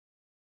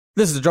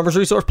This is the Drummers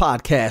Resource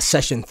Podcast,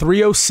 session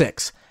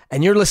 306,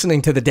 and you're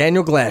listening to The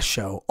Daniel Glass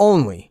Show,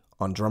 only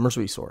on Drummers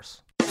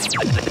Resource.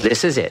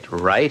 This is it,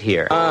 right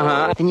here.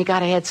 Then you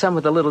gotta add some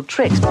with the little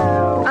tricks.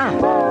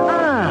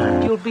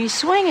 You'll be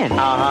swinging.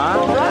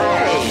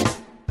 Right.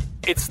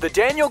 It's The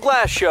Daniel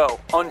Glass Show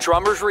on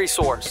Drummers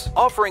Resource,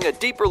 offering a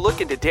deeper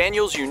look into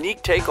Daniel's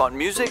unique take on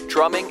music,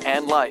 drumming,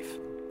 and life.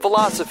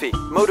 Philosophy,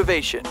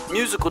 motivation,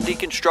 musical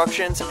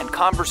deconstructions, and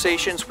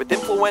conversations with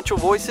influential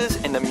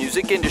voices in the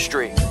music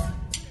industry.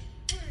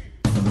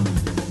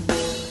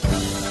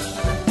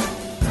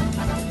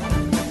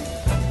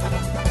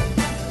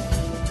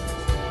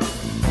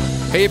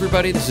 Hey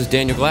everybody, this is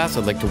Daniel Glass.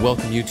 I'd like to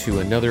welcome you to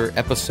another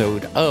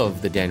episode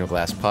of the Daniel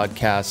Glass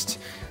Podcast.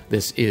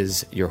 This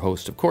is your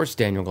host, of course,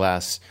 Daniel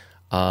Glass,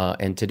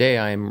 and today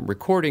I'm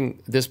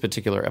recording this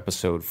particular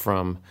episode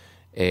from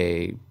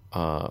a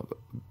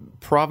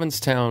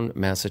Provincetown,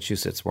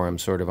 Massachusetts, where I'm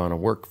sort of on a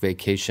work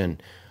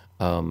vacation,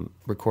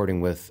 recording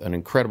with an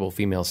incredible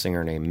female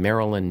singer named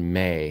Marilyn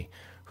May,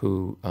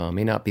 who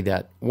may not be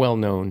that well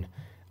known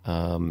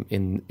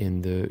in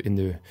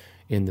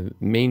the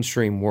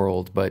mainstream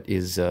world, but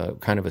is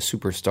kind of a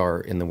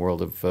superstar in the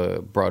world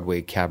of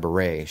Broadway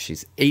cabaret.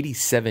 She's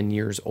 87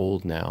 years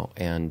old now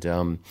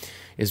and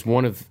is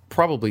one of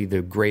probably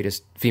the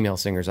greatest female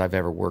singers I've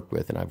ever worked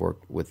with, and I've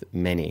worked with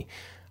many.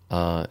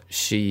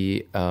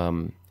 She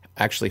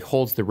actually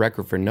holds the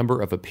record for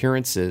number of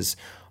appearances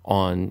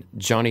on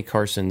Johnny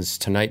Carson's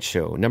Tonight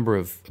Show, number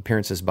of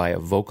appearances by a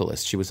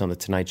vocalist. She was on the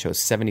Tonight Show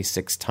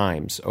 76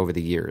 times over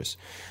the years.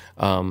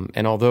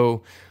 And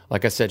although,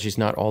 like I said, she's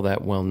not all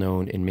that well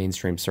known in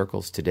mainstream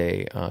circles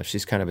today,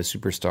 she's kind of a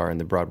superstar in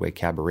the Broadway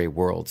cabaret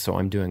world. So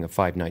I'm doing a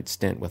 5-night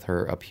stint with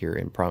her up here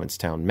in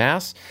Provincetown,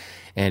 Mass.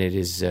 And it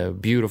is a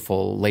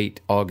beautiful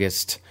late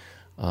August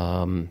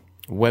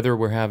weather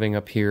we're having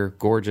up here,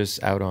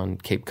 gorgeous out on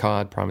Cape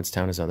Cod.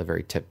 Provincetown is on the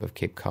very tip of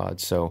Cape Cod.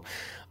 So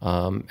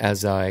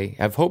as I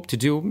have hoped to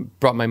do,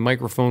 brought my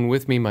microphone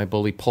with me, my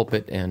bully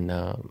pulpit, and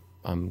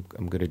I'm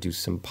going to do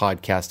some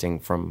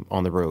podcasting from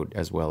on the road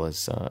as well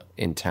as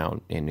in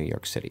town in New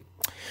York City.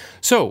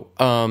 So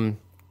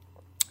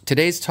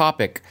today's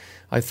topic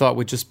I thought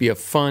would just be a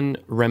fun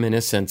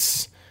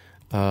reminiscence,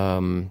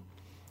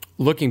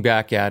 looking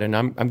back at, and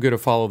I'm going to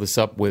follow this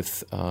up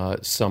with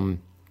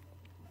some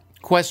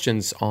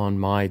questions on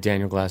my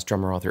Daniel Glass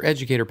Drummer Author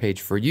Educator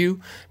page for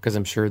you, because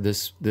I'm sure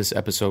this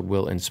episode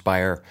will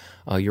inspire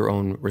your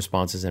own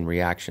responses and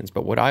reactions.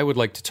 But what I would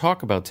like to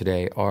talk about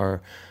today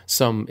are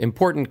some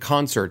important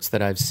concerts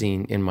that I've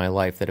seen in my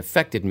life that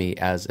affected me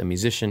as a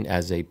musician,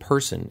 as a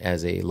person,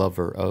 as a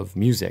lover of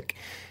music.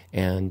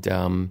 And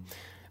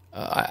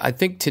I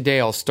think today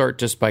I'll start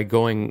just by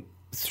going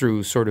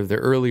through sort of the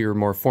earlier,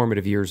 more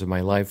formative years of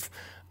my life,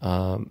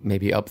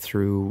 maybe up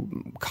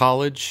through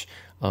college,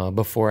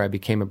 before I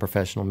became a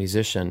professional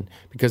musician,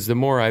 because the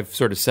more I've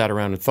sort of sat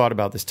around and thought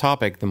about this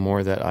topic, the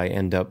more that I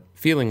end up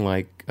feeling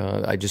like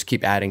I just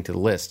keep adding to the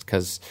list,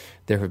 because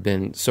there have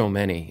been so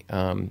many.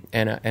 And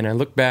I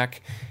look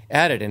back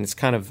at it, and it's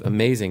kind of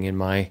amazing in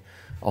my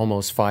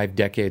almost 5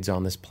 decades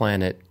on this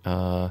planet,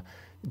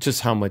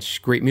 just how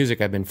much great music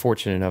I've been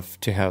fortunate enough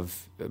to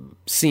have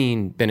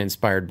seen, been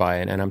inspired by,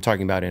 and I'm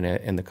talking about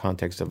in the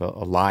context of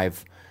a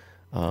live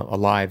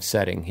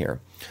setting here.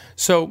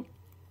 So,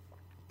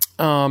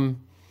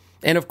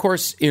 and of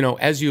course, you know,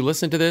 as you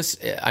listen to this,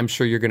 I'm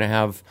sure you're going to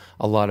have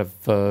a lot of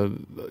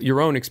your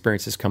own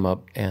experiences come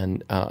up,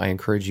 and I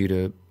encourage you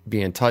to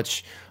be in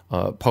touch,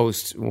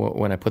 post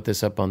when I put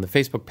this up on the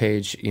Facebook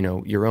page, you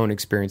know, your own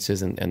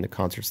experiences and the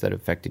concerts that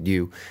affected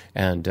you,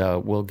 and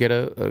we'll get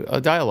a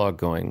dialogue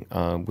going,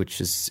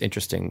 which is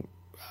interesting.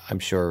 I'm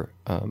sure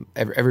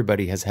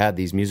everybody has had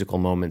these musical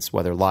moments,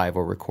 whether live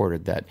or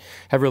recorded, that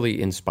have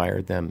really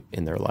inspired them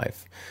in their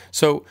life.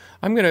 So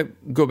I'm going to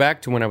go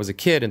back to when I was a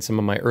kid and some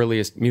of my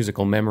earliest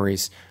musical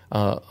memories,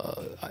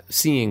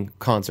 seeing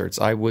concerts.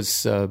 I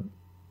was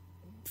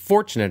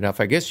fortunate enough,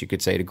 I guess you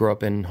could say, to grow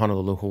up in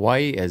Honolulu,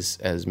 Hawaii,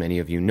 as many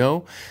of you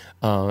know.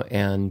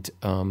 And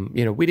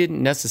you know,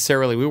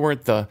 we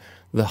weren't the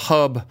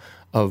hub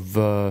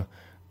of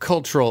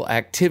cultural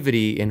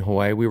activity in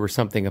Hawaii. We were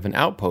something of an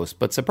outpost,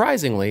 but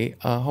surprisingly,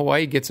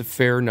 Hawaii gets a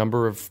fair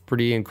number of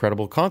pretty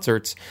incredible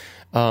concerts,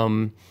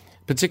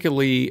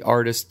 particularly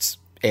artists,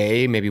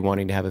 A, maybe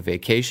wanting to have a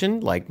vacation,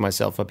 like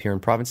myself up here in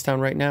Provincetown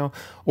right now,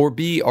 or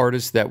B,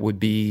 artists that would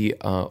be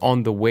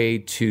on the way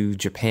to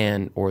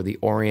Japan or the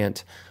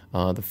Orient,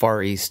 the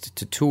Far East,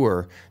 to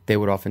tour. They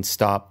would often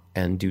stop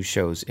and do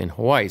shows in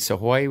Hawaii. So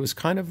Hawaii was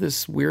kind of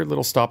this weird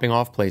little stopping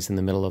off place in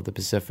the middle of the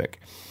Pacific.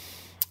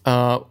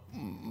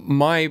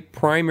 My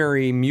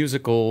primary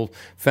musical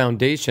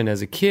foundation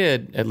as a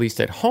kid, at least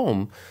at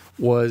home,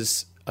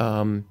 was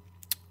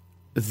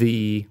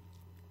the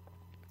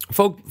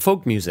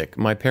folk music.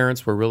 My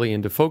parents were really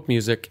into folk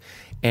music,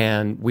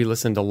 and we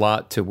listened a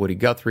lot to Woody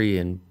Guthrie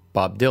and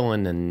Bob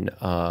Dylan and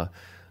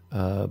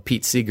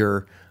Pete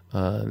Seeger,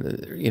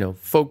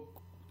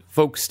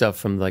 folk stuff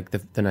from like the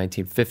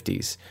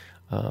 1950s.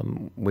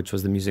 Which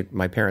was the music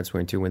my parents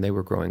were into when they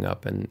were growing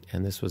up, and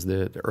this was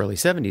the early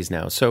 70s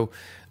now. So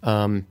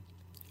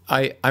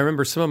I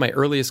remember some of my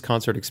earliest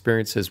concert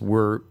experiences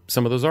were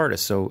some of those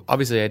artists. So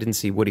obviously I didn't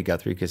see Woody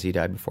Guthrie because he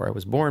died before I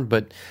was born,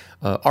 but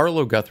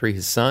Arlo Guthrie,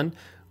 his son,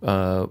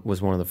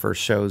 was one of the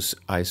first shows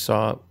I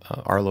saw.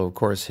 Arlo, of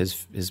course,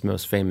 his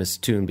most famous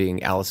tune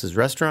being Alice's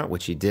Restaurant,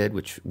 which he did,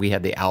 which we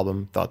had the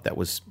album, thought that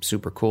was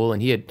super cool.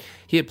 And he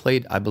had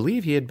played, I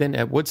believe he had been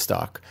at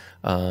Woodstock.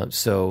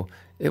 So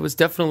it was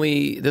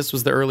definitely, this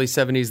was the early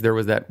 70s. There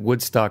was that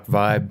Woodstock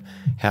vibe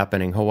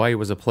happening. Hawaii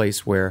was a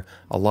place where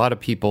a lot of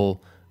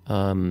people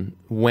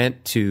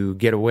went to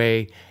get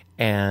away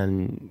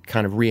and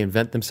kind of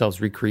reinvent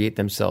themselves, recreate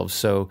themselves.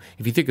 So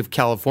if you think of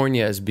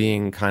California as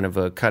being kind of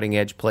a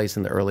cutting-edge place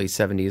in the early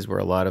 70s where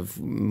a lot of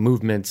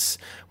movements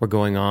were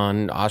going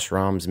on,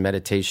 ashrams,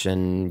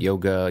 meditation,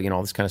 yoga,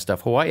 all this kind of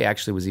stuff, Hawaii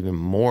actually was even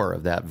more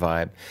of that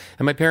vibe.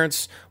 And my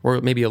parents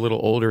were maybe a little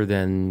older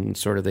than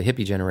sort of the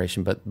hippie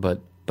generation,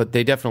 but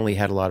they definitely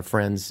had a lot of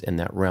friends in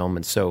that realm.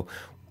 And so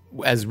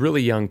as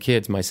really young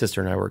kids, my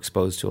sister and I were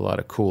exposed to a lot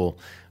of cool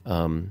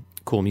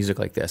music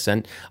like this.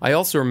 And I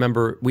also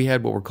remember we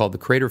had what were called the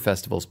Crater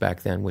Festivals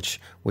back then, which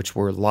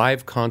were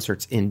live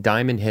concerts in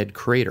Diamond Head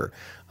Crater.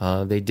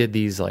 They did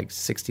these like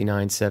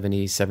 69,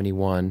 70,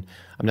 71.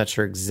 I'm not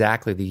sure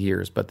exactly the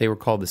years, but they were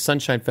called the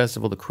Sunshine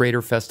Festival, the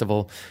Crater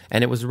Festival,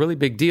 and it was a really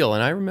big deal.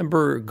 And I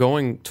remember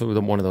going to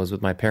one of those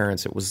with my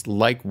parents. It was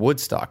like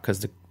Woodstock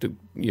because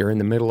you're in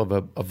the middle of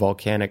a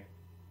volcanic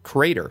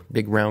crater,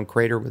 big round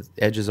crater with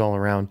edges all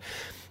around.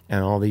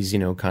 And all these,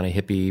 kind of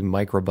hippie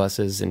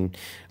microbuses and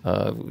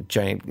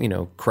giant,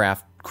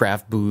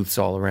 craft booths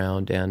all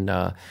around. And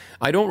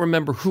I don't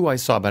remember who I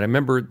saw, but I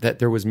remember that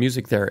there was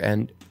music there.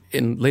 And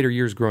in later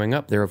years growing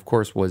up, there, of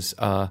course, was,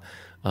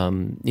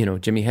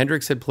 Jimi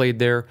Hendrix had played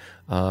there.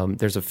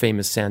 There's a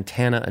famous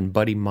Santana and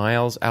Buddy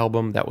Miles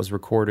album that was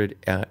recorded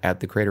at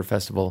the Crater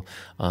Festival.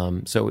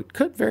 So it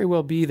could very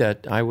well be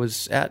that I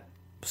was at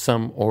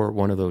some or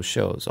one of those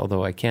shows,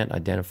 although I can't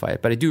identify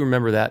it. But I do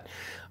remember that.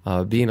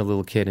 Being a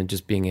little kid and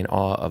just being in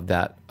awe of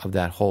that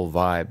whole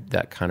vibe,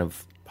 that kind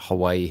of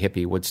Hawaii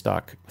hippie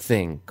Woodstock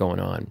thing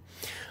going on.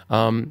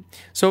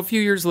 So a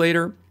few years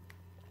later,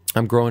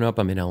 I'm growing up.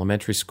 I'm in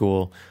elementary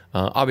school.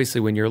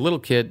 Obviously, when you're a little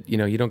kid,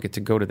 you don't get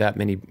to go to that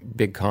many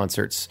big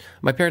concerts.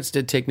 My parents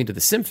did take me to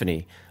the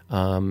symphony,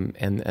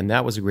 and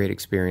that was a great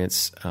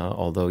experience.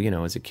 Although,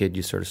 as a kid,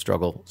 you sort of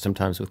struggle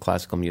sometimes with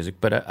classical music.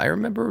 But I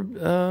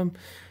remember,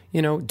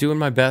 doing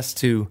my best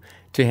to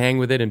hang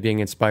with it and being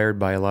inspired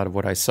by a lot of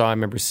what I saw. I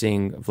remember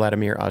seeing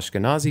Vladimir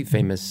Ashkenazy,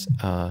 famous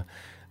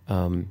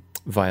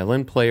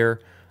violin player,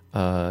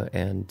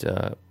 and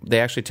they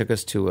actually took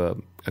us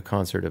to a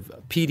concert of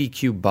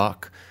PDQ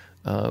Bach.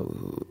 Now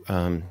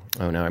I'm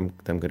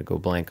going to go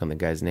blank on the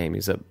guy's name.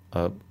 He's a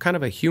kind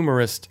of a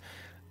humorist,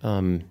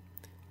 a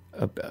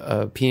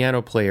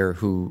piano player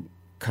who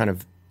kind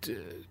of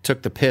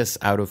took the piss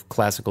out of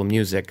classical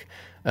music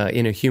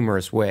in a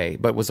humorous way,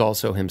 but was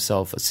also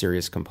himself a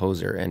serious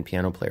composer and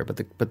piano player.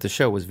 But the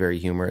show was very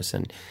humorous,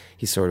 and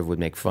he sort of would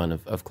make fun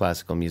of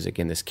classical music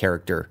in this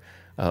character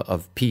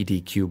of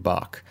PDQ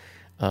Bach.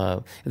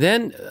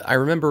 Then I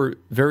remember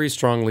very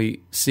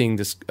strongly seeing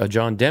this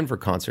John Denver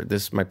concert.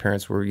 My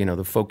parents were, the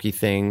folky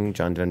thing.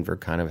 John Denver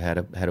kind of had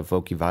a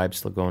folky vibe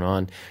still going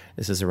on.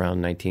 This is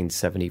around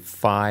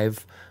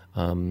 1975.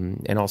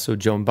 And also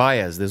Joan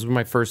Baez. This was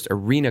my first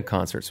arena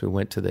concerts. We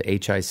went to the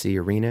HIC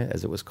Arena,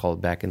 as it was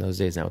called back in those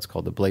days. Now it's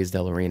called the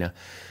Blaisdell Arena.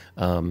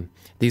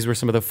 These were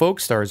some of the folk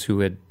stars who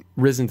had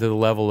risen to the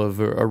level of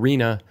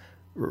arena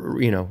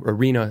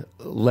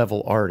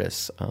level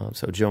artists.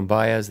 So Joan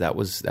Baez, that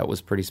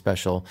was pretty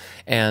special.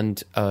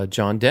 And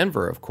John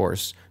Denver, of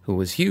course, who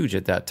was huge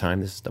at that time.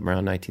 This is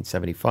around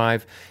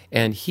 1975.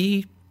 And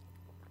he,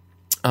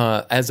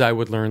 as I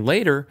would learn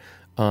later,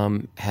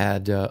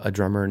 had a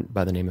drummer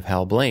by the name of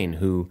Hal Blaine,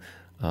 who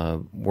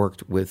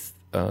worked with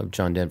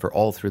John Denver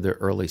all through the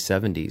early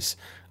 70s.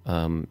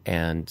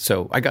 And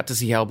so I got to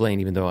see Hal Blaine,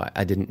 even though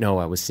I didn't know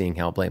I was seeing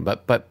Hal Blaine.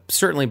 But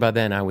certainly by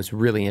then I was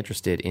really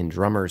interested in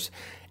drummers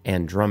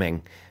and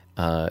drumming.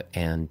 So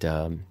I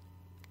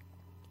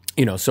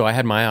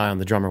had my eye on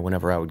the drummer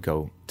whenever I would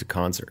go to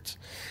concerts.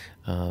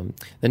 The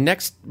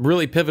next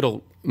really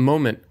pivotal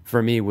moment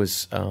for me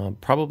was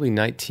probably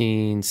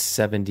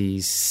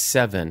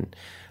 1977.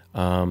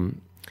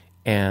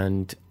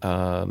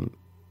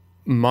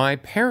 My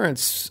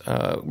parents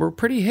were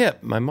pretty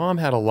hip. My mom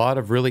had a lot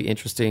of really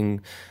interesting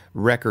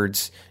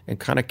records and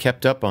kind of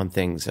kept up on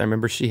things. I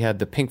remember she had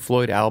the Pink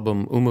Floyd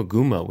album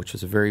Umaguma, which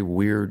was a very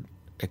weird,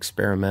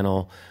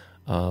 experimental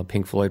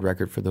Pink Floyd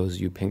record for those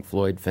of you Pink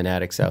Floyd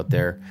fanatics out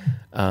there.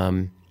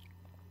 I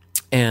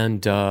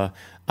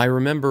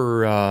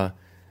remember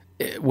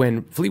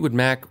when Fleetwood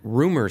Mac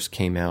Rumors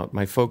came out,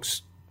 my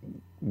folks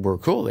were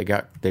cool.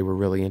 They were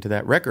really into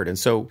that record. And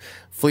so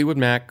Fleetwood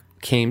Mac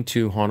came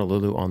to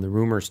Honolulu on the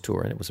Rumors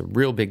tour, and it was a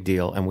real big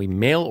deal. And we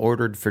mail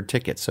ordered for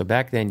tickets. So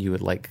back then you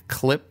would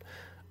clip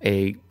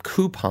a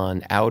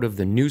coupon out of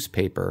the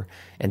newspaper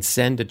and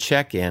send a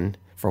check in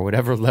for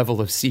whatever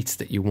level of seats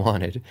that you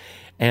wanted.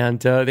 And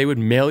they would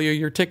mail you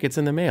your tickets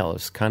in the mail. It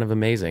was kind of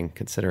amazing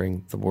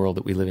considering the world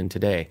that we live in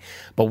today.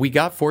 But we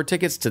got 4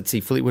 tickets to see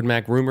Fleetwood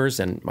Mac Rumors,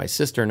 and my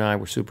sister and I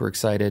were super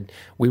excited.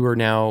 We were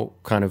now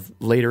kind of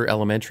later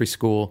elementary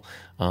school,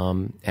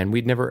 and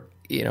we'd never,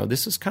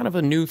 this is kind of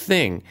a new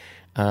thing.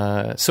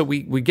 So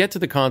we get to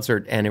the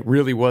concert, and it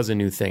really was a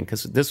new thing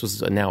because this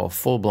was now a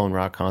full-blown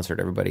rock concert.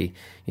 Everybody,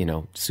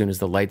 as soon as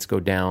the lights go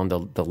down,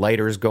 the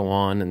lighters go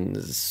on, and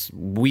there's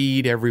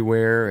weed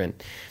everywhere,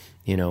 and,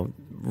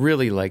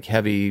 really like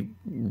heavy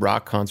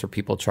rock concert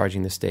people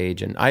charging the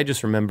stage. And I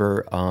just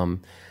remember,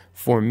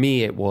 for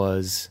me, it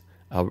was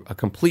a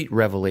complete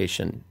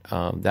revelation.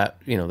 That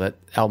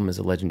album is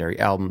a legendary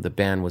album. The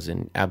band was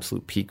in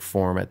absolute peak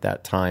form at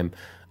that time.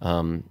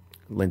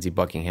 Lindsey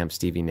Buckingham,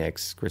 Stevie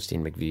Nicks,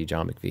 Christine McVie,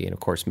 John McVie, and of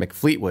course Mick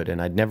Fleetwood.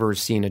 And I'd never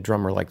seen a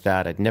drummer like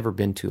that. I'd never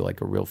been to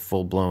like a real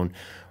full-blown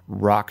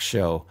rock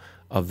show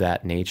of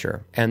that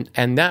nature. And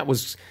that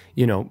was,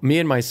 me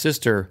and my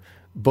sister,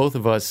 both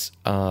of us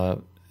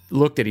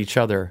looked at each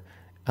other.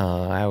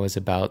 I was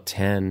about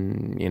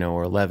 10,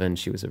 or 11.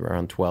 She was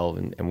around 12.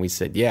 And we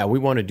said, yeah, we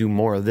want to do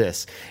more of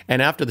this.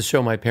 And after the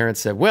show, my parents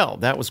said, well,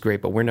 that was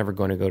great, but we're never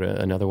going to go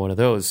to another one of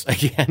those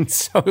again.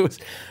 So it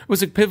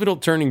was a pivotal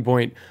turning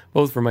point,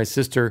 both for my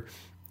sister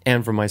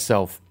and for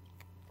myself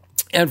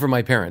and for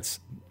my parents.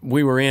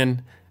 We were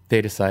in,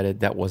 they decided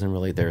that wasn't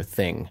really their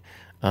thing.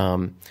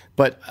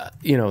 But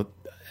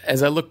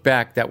as I look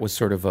back, that was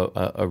sort of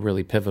a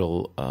really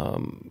pivotal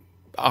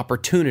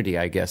opportunity,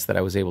 I guess, that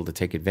I was able to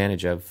take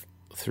advantage of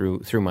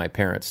through my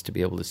parents to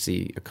be able to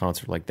see a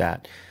concert like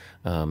that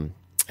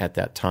at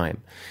that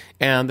time.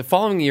 And the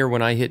following year,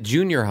 when I hit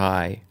junior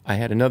high, I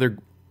had another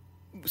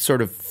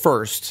sort of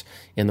first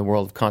in the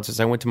world of concerts.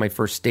 I went to my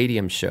first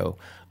stadium show.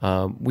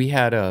 We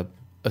had a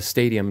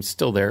stadium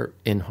still there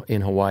in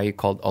Hawaii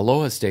called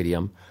Aloha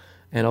Stadium,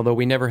 and although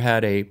we never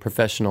had a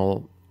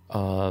professional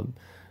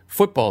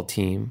football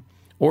team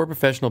or a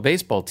professional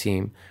baseball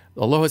team,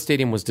 Aloha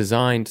Stadium was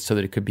designed so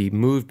that it could be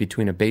moved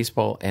between a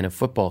baseball and a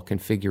football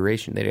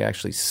configuration. They'd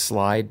actually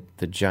slide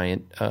the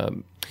giant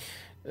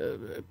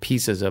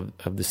pieces of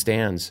the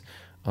stands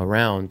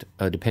around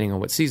depending on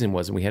what season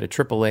was. And we had a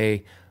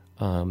AAA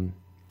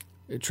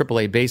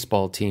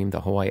baseball team, the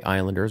Hawaii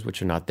Islanders,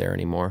 which are not there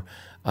anymore.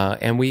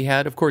 And we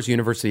had, of course,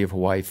 University of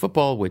Hawaii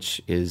football,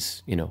 which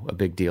is, a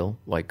big deal,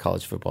 like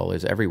college football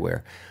is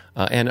everywhere.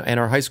 And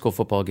our high school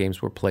football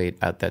games were played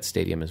at that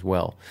stadium as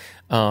well.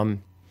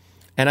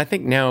 And I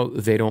think now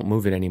they don't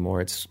move it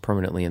anymore. It's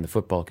permanently in the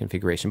football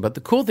configuration. But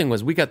the cool thing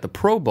was we got the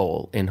Pro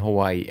Bowl in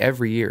Hawaii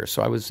every year.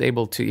 So I was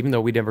able to, even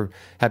though we never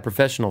had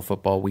professional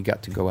football, we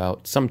got to go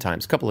out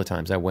sometimes. A couple of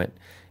times I went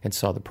and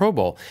saw the Pro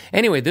Bowl.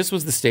 Anyway, this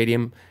was the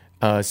stadium.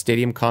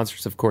 Stadium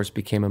concerts, of course,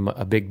 became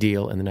a big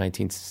deal in the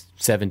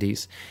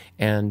 1970s.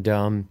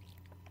 And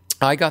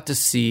I got to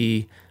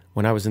see,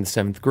 when I was in the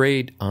 7th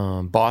grade,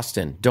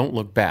 Boston, Don't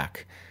Look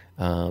Back.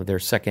 Their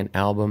second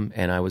album,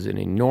 and I was an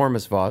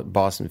enormous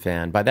Boston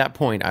fan. By that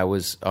point, I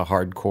was a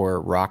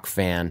hardcore rock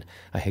fan.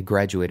 I had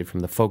graduated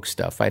from the folk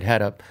stuff. I'd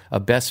had a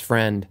best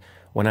friend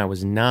when I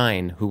was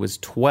 9 who was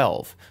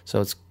 12, so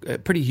it's a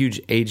pretty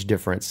huge age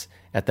difference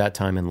at that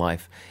time in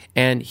life.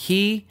 And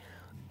he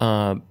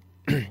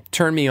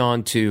turned me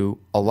on to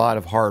a lot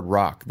of hard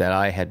rock that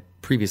I had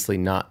previously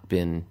not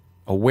been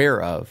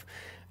aware of.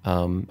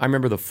 I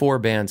remember the 4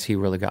 bands he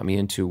really got me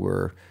into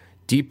were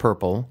Deep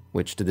Purple,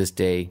 which to this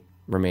day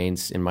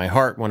remains in my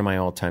heart one of my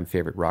all-time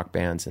favorite rock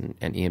bands,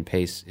 and Ian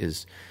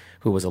Pace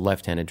who was a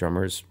left-handed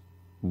drummer, is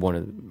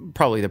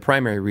probably the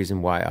primary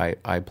reason why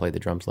I play the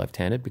drums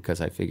left-handed,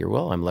 because I figure,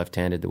 well, I'm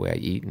left-handed the way I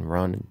eat and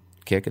run and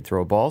kick and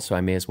throw a ball, so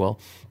I may as well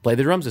play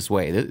the drums this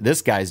way.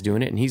 This guy's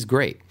doing it, and he's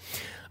great.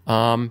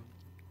 And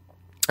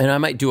I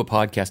might do a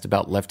podcast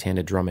about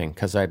left-handed drumming,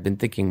 because I've been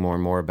thinking more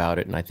and more about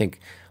it, and I think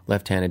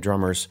left-handed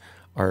drummers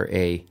are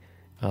a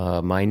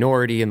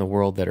minority in the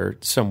world that are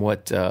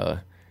somewhat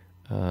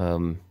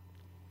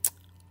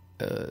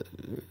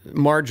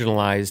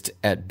marginalized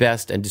at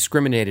best and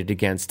discriminated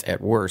against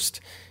at worst,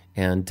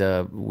 and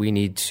we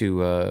need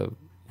to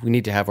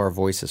have our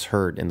voices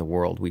heard in the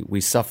world.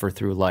 We suffer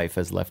through life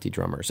as lefty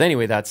drummers.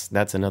 Anyway,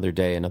 that's another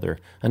day,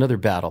 another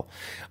battle.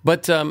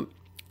 But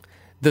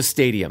the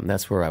stadium,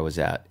 that's where I was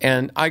at,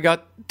 and I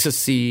got to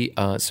see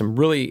some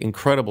really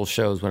incredible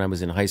shows when I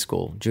was in high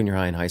school, junior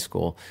high and high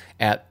school,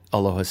 at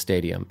Aloha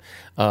Stadium.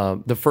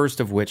 The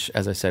first of which,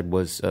 as I said,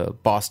 was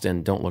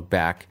Boston, Don't Look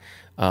Back.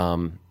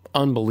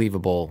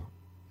 Unbelievable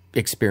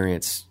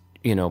experience.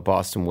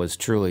 Boston was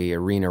truly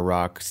arena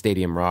rock,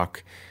 stadium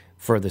rock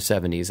for the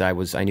 70s.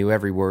 I knew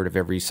every word of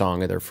every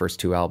song of their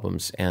first 2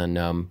 albums,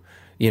 and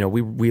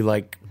we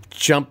like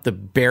jumped the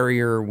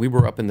barrier. We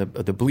were up in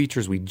the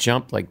bleachers. We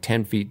jumped like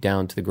 10 feet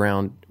down to the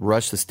ground,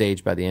 rushed the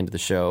stage by the end of the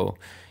show.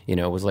 It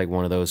was like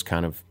one of those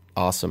kind of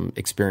awesome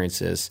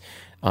experiences.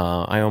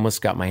 I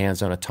almost got my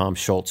hands on a Tom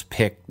Schultz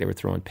pick. They were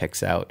throwing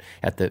picks out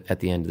at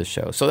the end of the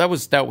show. So that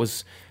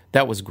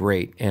was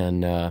great,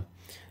 and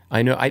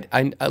I know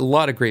a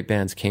lot of great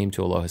bands came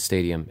to Aloha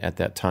Stadium at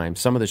that time.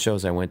 Some of the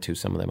shows I went to,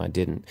 some of them I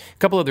didn't. A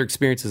couple other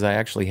experiences I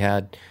actually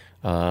had.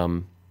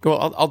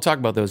 I'll talk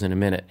about those in a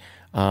minute.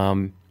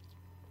 But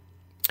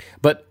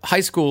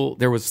high school,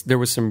 there was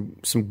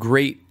some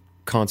great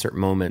concert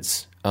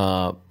moments.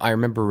 I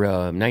remember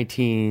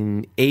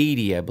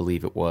 1980, I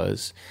believe it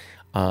was.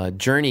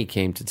 Journey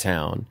came to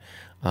town,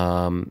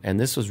 and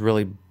this was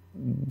really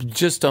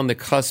just on the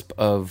cusp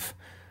of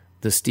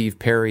the Steve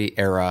Perry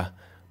era,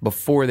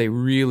 before they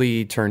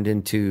really turned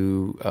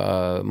into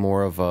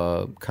more of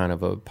a kind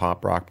of a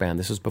pop rock band.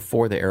 This was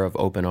before the era of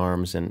Open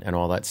Arms and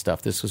all that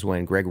stuff. This was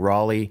when Greg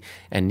Raleigh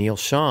and Neil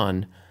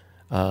Schon,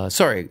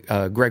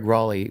 Greg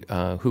Raleigh,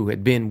 who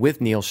had been with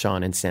Neil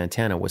Schon and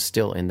Santana, was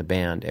still in the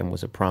band and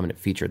was a prominent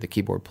feature, the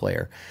keyboard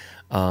player.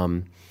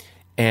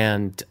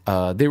 And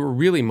they were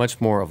really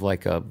much more of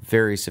like a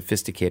very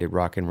sophisticated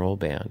rock and roll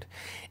band.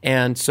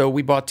 And so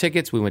we bought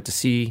tickets. We went to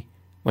see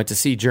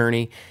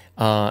Journey.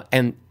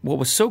 And what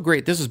was so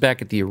great, this was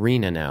back at the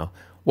arena now,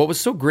 what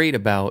was so great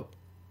about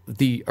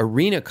the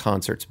arena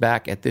concerts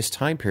back at this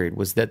time period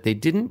was that they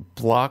didn't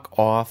block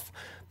off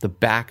the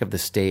back of the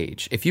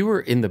stage. If you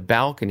were in the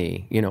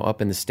balcony, up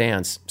in the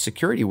stands,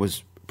 security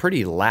was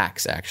pretty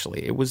lax,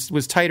 actually. It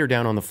was tighter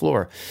down on the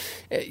floor.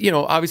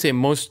 Obviously at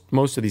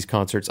most of these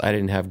concerts, I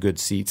didn't have good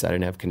seats, I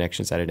didn't have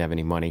connections, I didn't have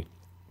any money.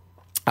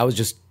 I was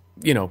just,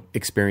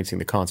 experiencing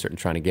the concert and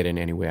trying to get in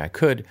any way I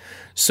could.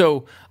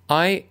 So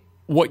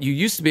what you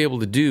used to be able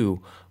to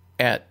do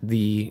at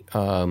the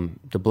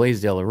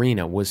Blaisdell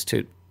Arena was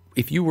to,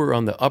 if you were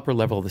on the upper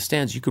level of the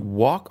stands, you could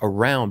walk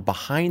around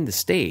behind the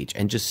stage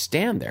and just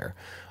stand there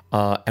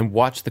and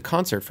watch the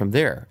concert from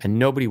there, and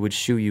nobody would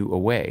shoo you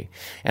away.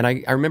 And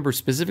I remember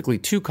specifically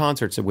 2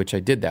 concerts at which I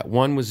did that.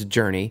 One was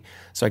Journey,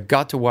 so I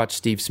got to watch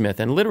Steve Smith,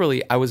 and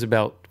literally I was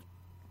about,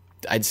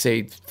 I'd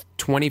say,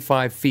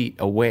 25 feet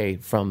away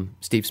from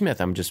Steve Smith.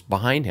 I'm just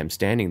behind him,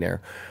 standing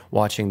there,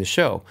 watching the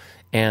show.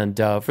 And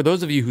for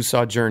those of you who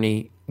saw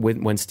Journey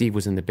when Steve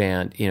was in the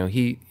band,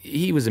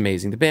 he was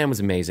amazing. The band was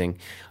amazing.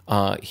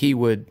 He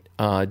would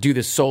do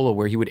this solo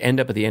where he would end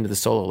up at the end of the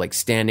solo like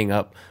standing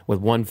up with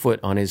one foot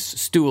on his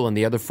stool and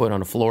the other foot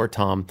on a floor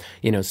tom,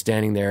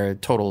 standing there,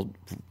 total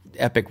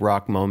epic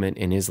rock moment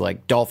in his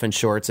like dolphin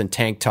shorts and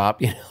tank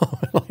top,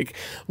 like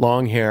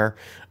long hair.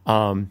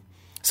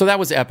 So that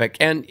was epic.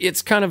 And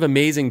it's kind of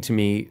amazing to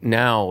me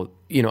now,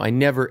 I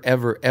never,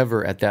 ever,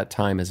 ever at that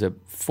time as a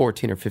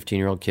 14 or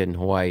 15-year-old kid in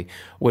Hawaii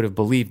would have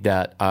believed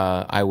that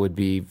I would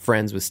be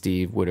friends with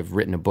Steve, would have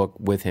written a book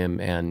with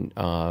him, and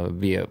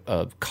be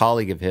a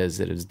colleague of his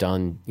that has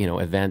done,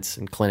 events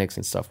and clinics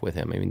and stuff with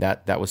him. I mean,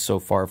 that was so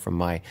far from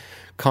my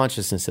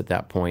consciousness at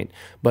that point.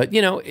 But,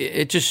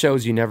 it just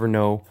shows you never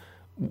know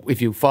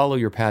if you follow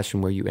your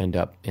passion where you end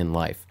up in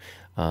life.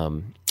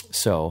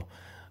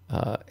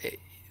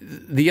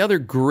 The other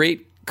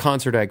great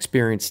concert I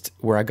experienced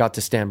where I got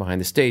to stand behind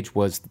the stage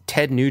was the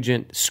Ted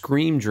Nugent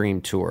Scream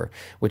Dream Tour,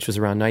 which was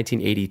around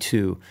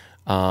 1982.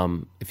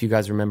 If you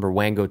guys remember,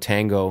 Wango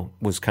Tango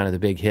was kind of the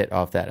big hit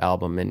off that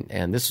album,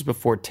 and this was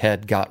before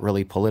Ted got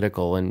really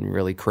political and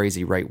really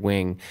crazy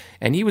right-wing.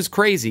 And he was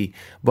crazy,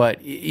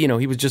 but,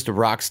 he was just a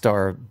rock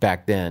star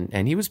back then,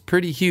 and he was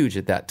pretty huge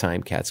at that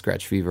time, Cat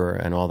Scratch Fever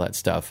and all that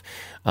stuff.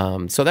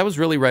 So that was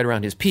really right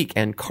around his peak,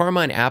 and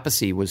Carmine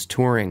Appice was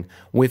touring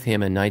with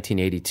him in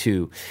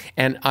 1982.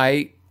 And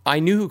I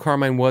knew who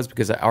Carmine was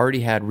because I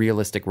already had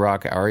Realistic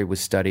Rock. I already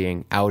was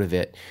studying out of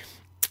it.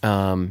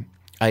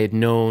 I had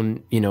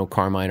known,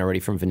 Carmine already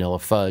from Vanilla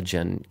Fudge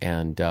and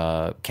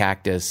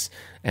Cactus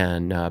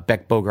and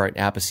Beck Bogart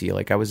and Appice.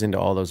 Like, I was into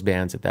all those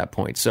bands at that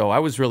point. So I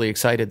was really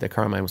excited that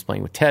Carmine was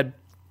playing with Ted.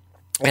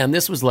 And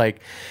this was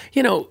like,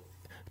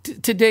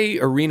 today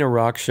arena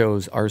rock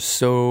shows are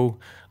so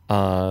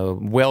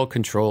well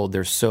controlled.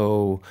 They're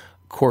so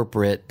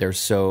corporate. They're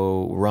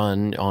so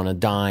run on a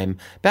dime.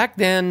 Back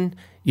then,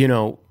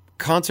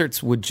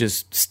 concerts would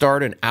just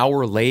start an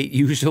hour late,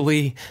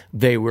 usually.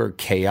 They were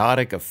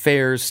chaotic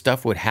affairs.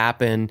 Stuff would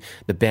happen.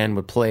 The band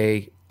would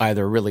play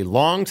either a really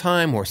long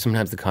time or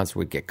sometimes the concert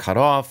would get cut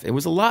off. It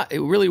was a lot.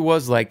 It really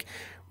was like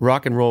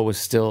rock and roll was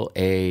still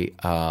a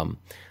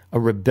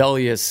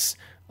rebellious,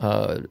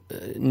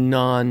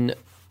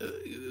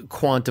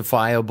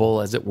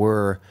 non-quantifiable, as it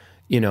were.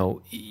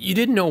 You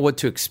didn't know what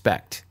to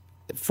expect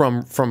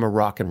from a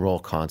rock and roll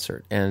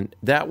concert. And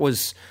that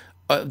was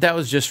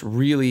just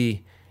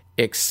really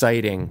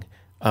exciting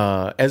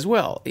as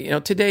well.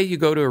 Today you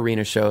go to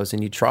arena shows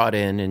and you trot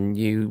in and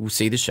you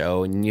see the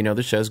show and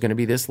the show's going to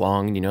be this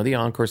long and the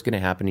encore's going to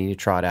happen and you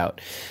trot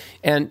out.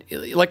 And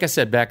like I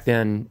said, back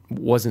then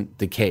wasn't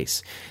the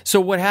case.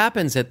 So what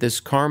happens at this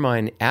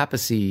Carmine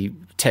Appice,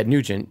 Ted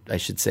Nugent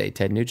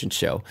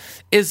show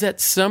is that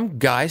some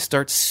guy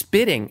starts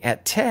spitting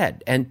at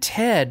Ted, and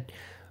Ted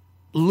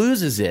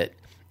loses it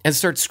and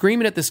starts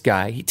screaming at this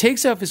guy. He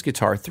takes off his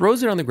guitar,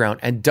 throws it on the ground,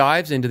 and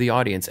dives into the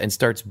audience and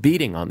starts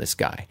beating on this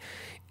guy.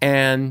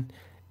 And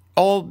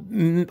all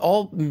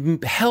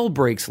hell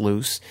breaks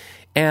loose,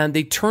 and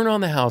they turn on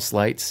the house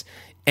lights,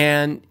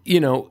 and,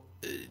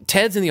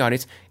 Ted's in the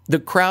audience. The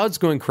crowd's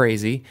going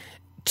crazy.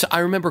 I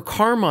remember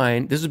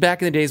Carmine. This was back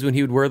in the days when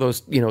he would wear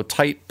those,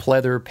 tight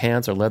pleather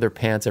pants or leather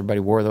pants. Everybody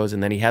wore those,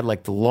 and then he had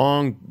like the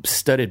long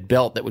studded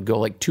belt that would go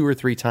like 2 or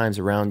 3 times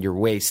around your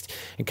waist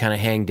and kind of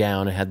hang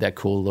down and had that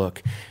cool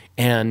look.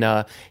 And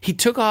he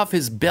took off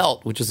his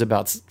belt, which was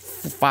about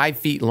 5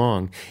 feet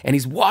long, and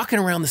he's walking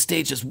around the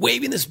stage just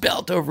waving this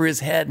belt over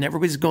his head, and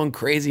everybody's going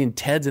crazy, and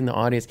Ted's in the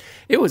audience.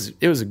 It was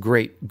a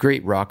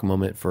great rock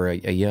moment for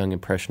a young,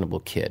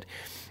 impressionable kid.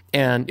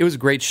 And it was a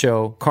great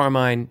show.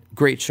 Carmine,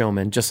 great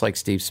showman, just like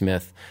Steve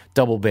Smith,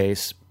 double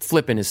bass,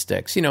 flipping his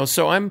sticks.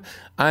 So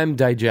I'm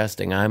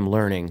digesting, I'm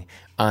learning,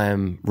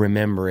 I'm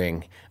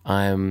remembering,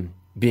 I'm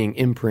being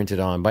imprinted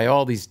on by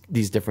all these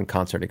different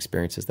concert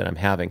experiences that I'm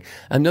having.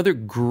 Another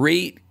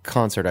great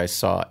concert I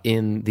saw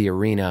in the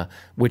arena,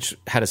 which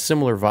had a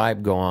similar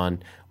vibe go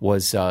on,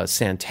 was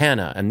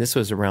Santana, and this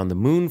was around the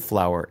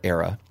Moonflower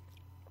era.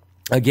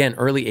 Again,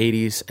 early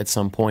 80s at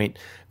some point.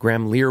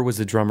 Graham Lear was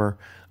the drummer.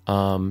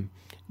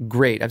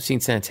 Great. I've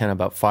seen Santana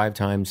about 5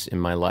 times in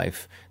my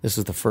life. This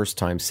was the first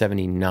time,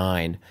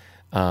 79.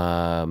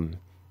 So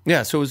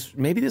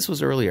maybe this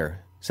was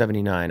earlier,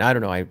 79. I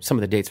don't know. Some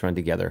of the dates run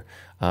together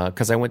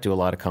because I went to a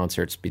lot of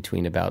concerts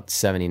between about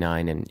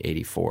 79 and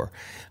 84.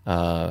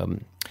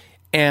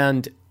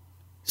 And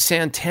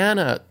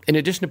Santana, in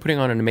addition to putting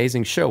on an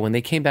amazing show, when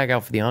they came back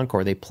out for the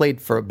encore, they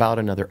played for about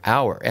another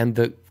hour.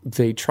 And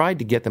they tried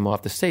to get them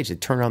off the stage. They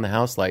turned on the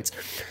house lights.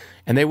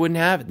 And they wouldn't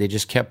have it. They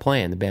just kept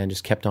playing. The band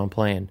just kept on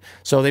playing.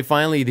 So they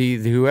finally,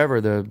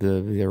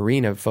 the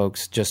arena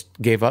folks just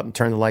gave up and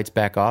turned the lights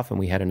back off, and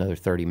we had another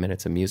 30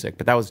 minutes of music.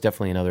 But that was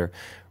definitely another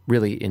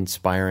really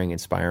inspiring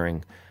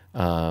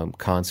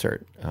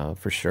concert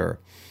for sure.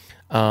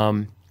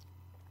 Anyway,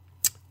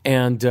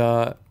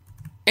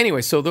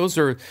 so those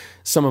are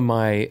some of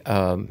my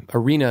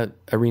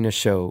arena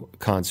show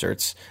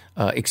concerts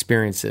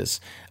experiences.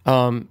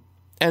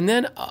 And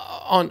then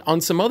on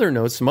some other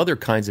notes, some other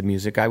kinds of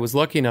music, I was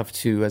lucky enough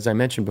to, as I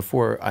mentioned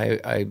before,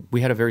 we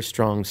had a very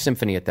strong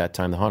symphony at that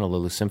time, the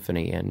Honolulu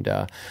Symphony, and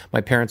my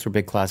parents were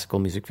big classical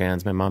music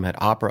fans. My mom had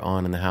opera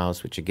on in the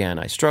house, which again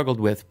I struggled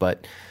with,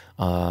 but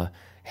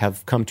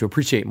have come to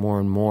appreciate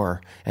more and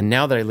more. And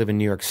now that I live in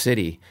New York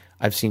City,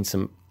 I've seen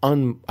some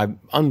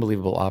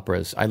unbelievable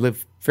operas. I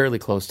live fairly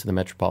close to the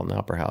Metropolitan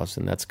Opera House,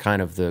 and that's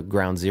kind of the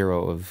ground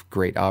zero of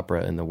great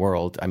opera in the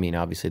world. I mean,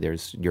 obviously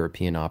there's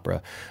European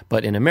opera,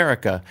 but in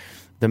America,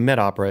 the Met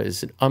Opera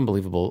is an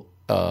unbelievable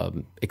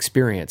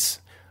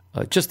experience.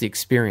 Just the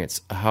experience,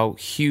 how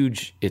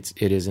huge it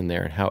is in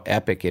there and how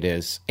epic it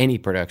is, any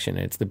production,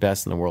 and it's the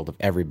best in the world of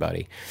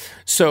everybody.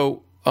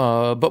 So,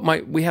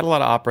 but we had a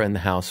lot of opera in the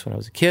house when I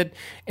was a kid,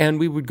 and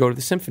we would go to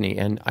the symphony,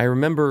 and I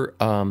remember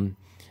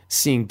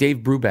seeing Dave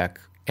Brubeck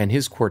and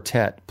his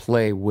quartet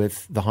play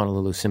with the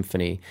Honolulu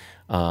Symphony,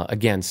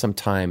 again,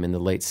 sometime in the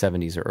late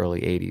 70s or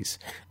early 80s.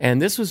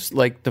 And this was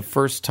like the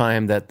first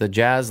time that the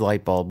jazz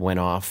light bulb went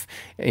off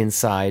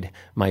inside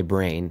my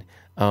brain.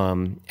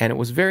 And it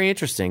was very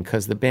interesting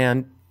because the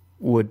band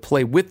would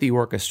play with the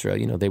orchestra.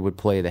 They would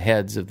play the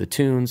heads of the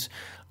tunes,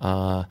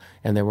 and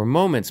there were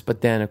moments,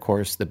 but then, of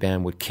course, the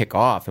band would kick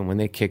off. And when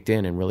they kicked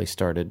in and really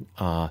started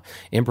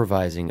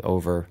improvising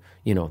over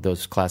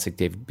those classic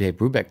Dave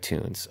Brubeck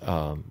tunes,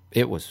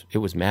 it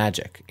was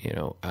magic.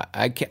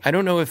 I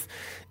don't know if,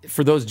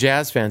 for those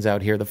jazz fans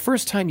out here, the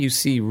first time you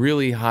see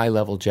really high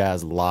level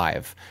jazz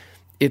live,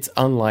 it's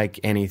unlike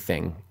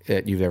anything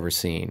that you've ever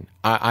seen,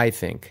 I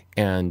think,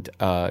 and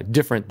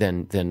different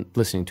than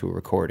listening to a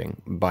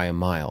recording by a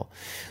mile.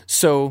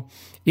 So,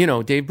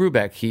 Dave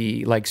Brubeck,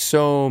 he, like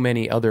so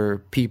many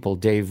other people,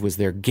 Dave was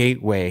their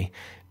gateway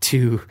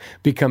to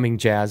becoming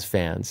jazz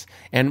fans.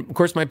 And of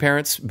course, my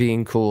parents,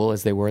 being cool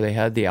as they were, they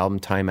had the album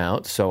Time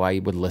Out, so I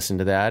would listen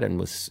to that and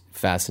was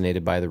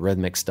fascinated by the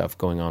rhythmic stuff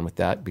going on with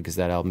that, because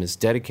that album is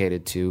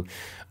dedicated to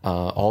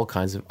all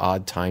kinds of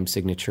odd time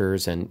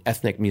signatures and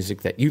ethnic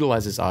music that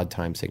utilizes odd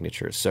time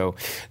signatures. So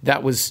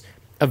that was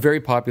a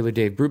very popular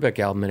Dave Brubeck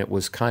album, and it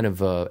was kind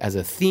of as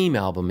a theme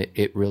album,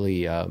 it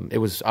really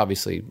it was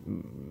obviously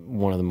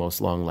one of the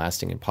most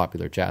long-lasting and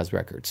popular jazz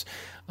records.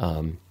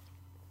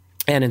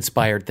 And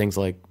inspired things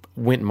like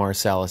Wynton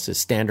Marsalis'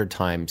 Standard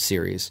Time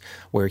series,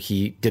 where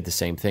he did the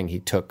same thing. He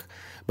took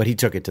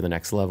it to the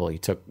next level. He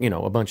took,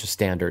 a bunch of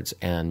standards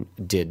and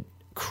did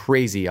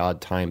crazy odd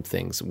time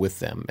things with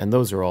them. And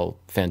those are all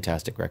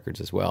fantastic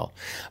records as well.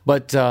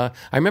 But I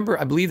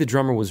believe the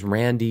drummer was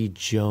Randy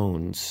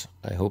Jones.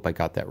 I hope I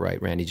got that right,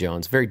 Randy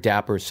Jones. Very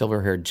dapper,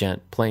 silver-haired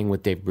gent, playing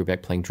with Dave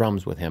Brubeck, playing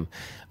drums with him.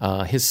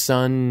 His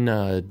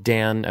son,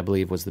 Dan, I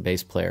believe, was the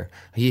bass player.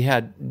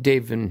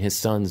 Dave and his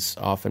sons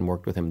often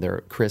worked with him.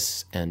 They're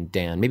Chris and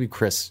Dan. Maybe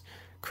Chris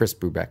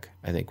Brubeck,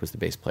 I think, was the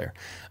bass player.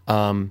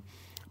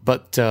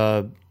 But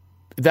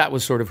that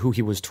was sort of who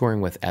he was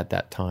touring with at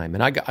that time.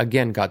 And I,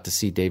 again, got to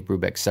see Dave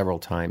Brubeck several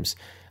times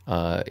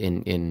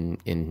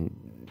in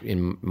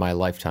my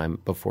lifetime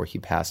before he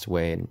passed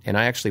away. And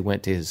I actually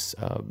went to his,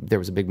 there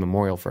was a big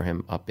memorial for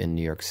him up in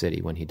New York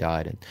City when he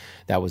died, and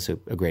that was a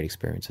great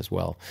experience as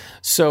well.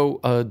 So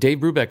Dave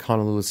Brubeck,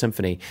 Honolulu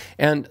Symphony.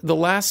 And the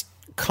last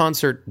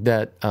concert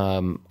that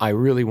I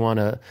really want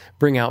to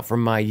bring out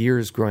from my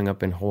years growing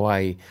up in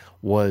Hawaii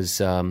was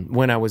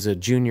when I was a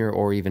junior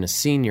or even a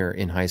senior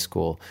in high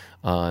school,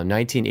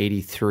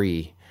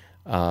 1983.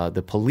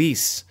 The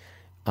Police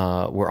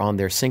were on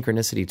their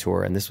Synchronicity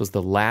tour, and this was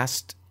the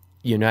last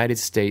United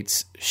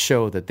States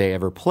show that they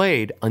ever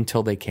played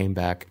until they came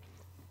back,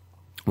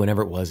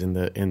 whenever it was in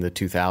the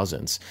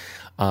 2000s.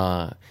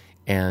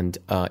 And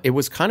it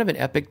was kind of an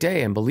epic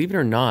day, and believe it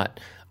or not,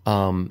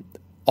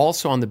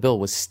 also on the bill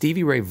was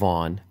Stevie Ray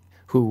Vaughan,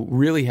 who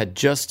really had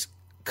just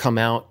come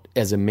out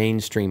as a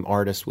mainstream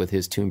artist with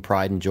his tune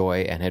Pride and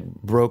Joy and had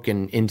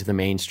broken into the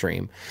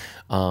mainstream.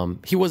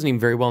 He wasn't even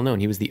very well known.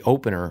 He was the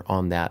opener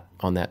on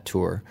that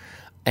tour.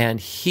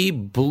 And he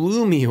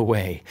blew me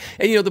away.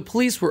 And, the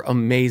Police were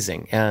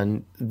amazing.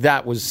 And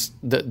that was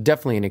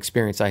definitely an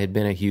experience. I had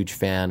been a huge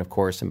fan, of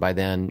course. And by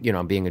then,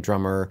 being a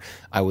drummer,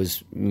 I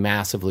was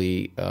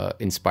massively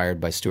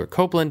inspired by Stuart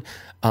Copeland.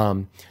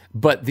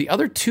 But the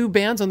other two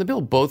bands on the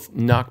bill both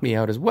knocked me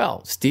out as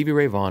well. Stevie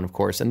Ray Vaughan, of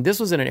course. And this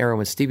was in an era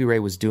when Stevie Ray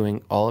was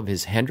doing all of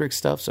his Hendrix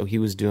stuff. So he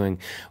was doing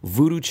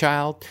Voodoo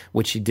Child,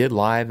 which he did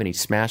live, and he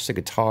smashed the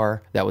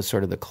guitar. That was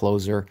sort of the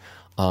closer.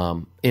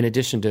 In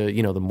addition to,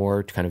 the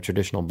more kind of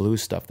traditional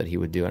blues stuff that he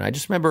would do. And I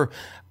just remember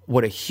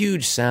what a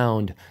huge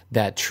sound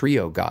that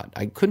trio got.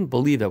 I couldn't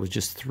believe that was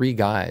just three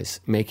guys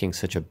making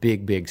such a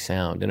big, big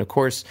sound. And of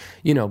course,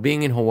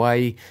 being in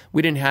Hawaii,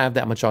 we didn't have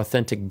that much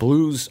authentic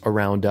blues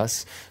around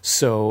us.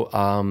 So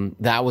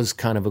that was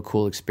kind of a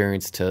cool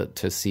experience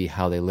to see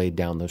how they laid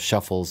down those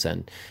shuffles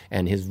and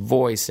his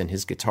voice and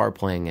his guitar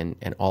playing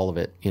and all of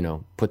it,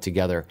 put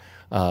together.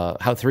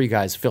 How three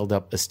guys filled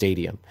up a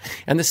stadium.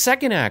 And the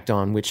second act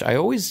on which I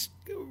always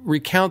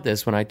recount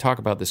this when I talk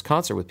about this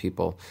concert with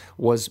people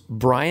was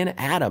Bryan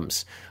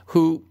Adams,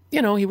 who,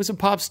 he was a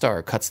pop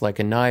star, Cuts Like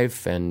a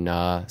Knife and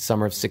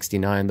Summer of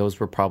 '69. Those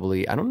were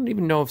probably, I don't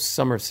even know if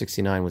Summer of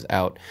 '69 was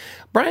out.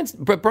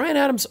 But Bryan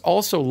Adams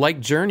also, like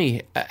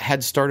Journey,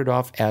 had started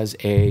off as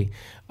a,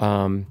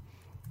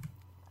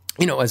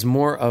 as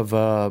more of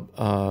a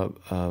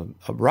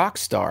rock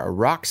star, a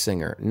rock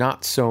singer,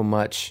 not so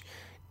much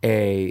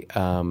like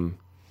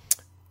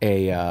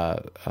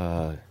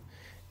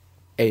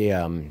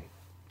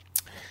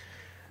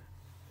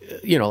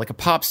a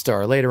pop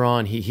star. Later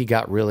on, he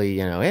got really,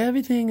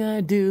 everything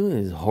I do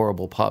is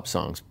horrible pop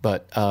songs,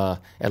 but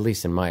at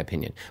least in my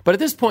opinion. But at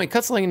this point,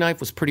 Cuts Like a Knife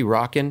was pretty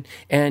rockin',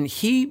 and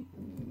he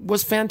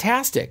was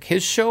fantastic.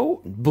 His show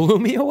blew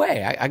me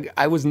away.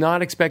 I was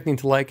not expecting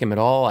to like him at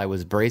all. I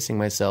was bracing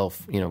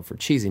myself, for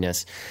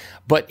cheesiness,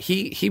 but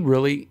he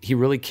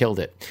really killed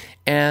it.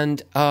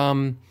 And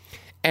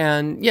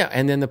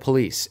then the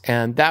Police.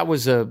 And that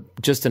was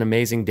just an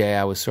amazing day.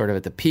 I was sort of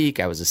at the peak.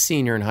 I was a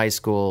senior in high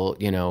school.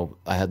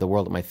 I had the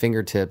world at my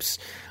fingertips.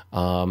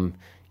 Life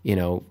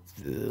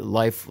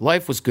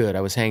was good.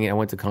 I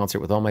went to concert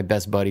with all my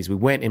best buddies. We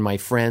went, and my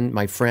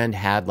friend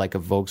had like a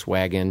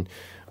Volkswagen,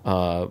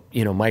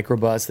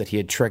 microbus that he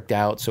had tricked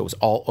out. So it was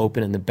all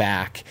open in the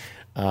back.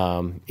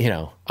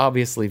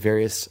 Obviously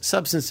various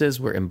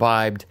substances were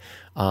imbibed.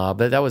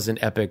 But that was an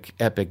epic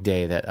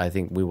day that I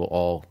think we will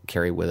all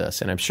carry with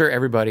us. And I'm sure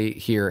everybody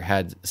here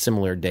had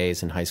similar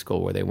days in high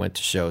school where they went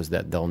to shows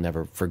that they'll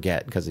never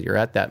forget, because you're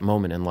at that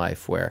moment in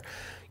life where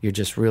you're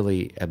just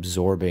really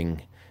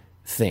absorbing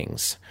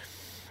things.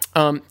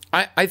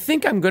 I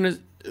think I'm going to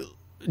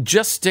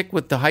just stick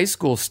with the high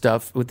school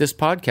stuff with this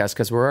podcast,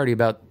 because we're already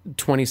about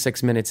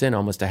 26 minutes in,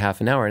 almost a half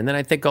an hour. And then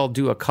I think I'll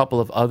do a couple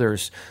of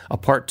others, a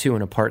part 2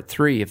 and a part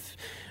 3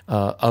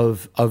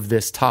 of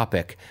this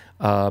topic.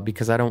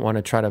 Because I don't want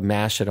to try to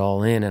mash it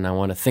all in, and I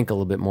want to think a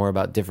little bit more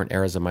about different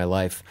eras of my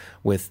life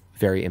with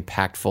very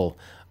impactful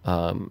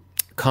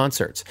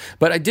concerts.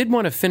 But I did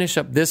want to finish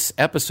up this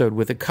episode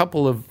with a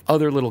couple of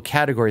other little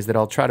categories that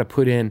I'll try to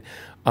put in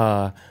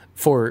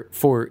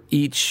for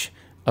each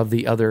of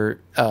the other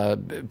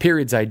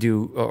periods I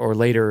do, or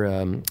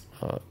later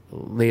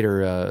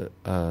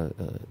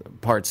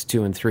parts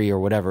 2 and 3 or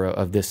whatever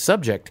of this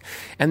subject.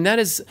 And that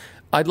is,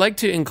 I'd like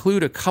to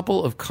include a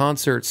couple of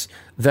concerts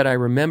that I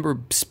remember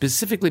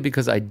specifically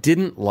because I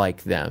didn't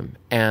like them,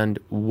 and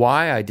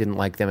why I didn't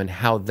like them, and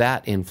how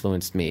that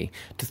influenced me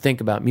to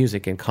think about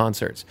music and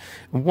concerts.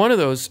 One of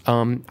those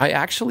I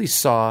actually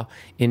saw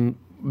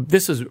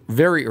this was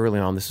very early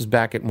on. This was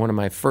back at one of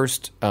my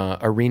first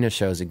arena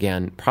shows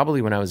again,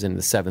 probably when I was in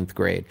the 7th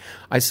grade.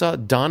 I saw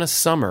Donna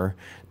Summer,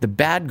 the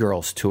Bad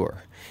Girls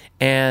Tour.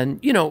 And,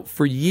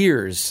 for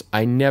years,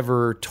 I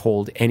never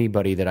told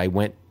anybody that I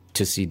went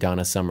to see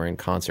Donna Summer in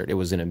concert. It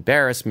was an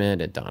embarrassment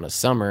at Donna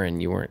Summer,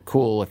 and you weren't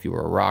cool if you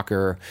were a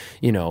rocker,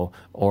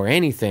 or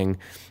anything,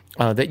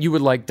 that you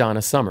would like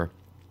Donna Summer.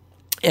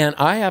 And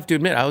I have to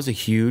admit, I was a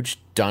huge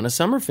Donna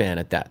Summer fan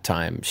at that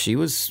time. She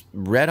was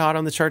red hot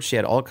on the charts. She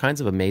had all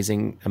kinds of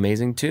amazing,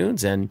 amazing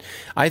tunes. And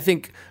I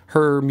think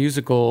her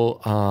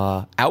musical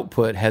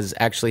output has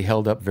actually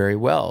held up very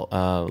well.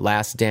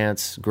 Last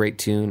Dance, great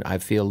tune. I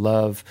Feel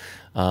Love.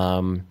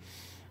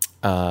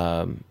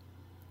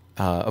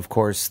 Of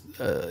course,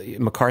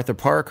 MacArthur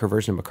Park, her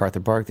version of MacArthur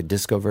Park, the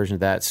disco version of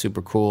that,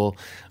 super cool.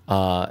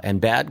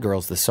 And Bad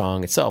Girls, the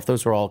song itself,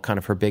 those were all kind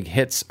of her big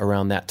hits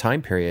around that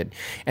time period.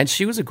 And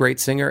she was a great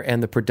singer,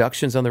 and the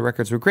productions on the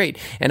records were great.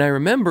 And I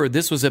remember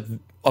this was a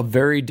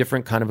very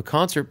different kind of a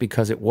concert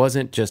because it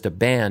wasn't just a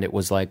band. It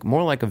was like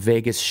more like a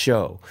Vegas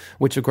show,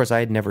 which, of course, I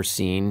had never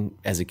seen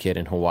as a kid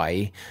in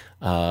Hawaii.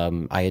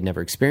 I had never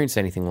experienced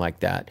anything like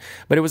that.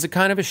 But it was a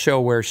kind of a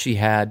show where she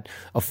had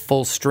a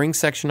full string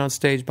section on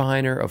stage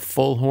behind her, a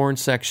full horn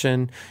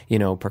section,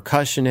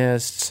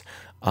 percussionists,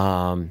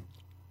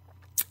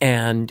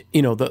 and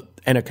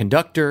and a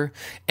conductor,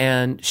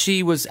 and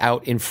she was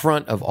out in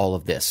front of all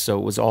of this, so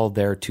it was all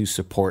there to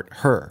support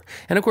her.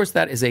 And of course,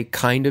 that is a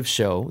kind of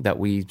show that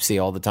we see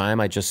all the time.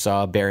 I just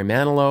saw Barry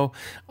Manilow.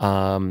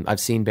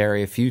 I've seen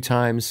Barry a few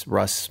times.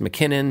 Russ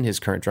McKinnon, his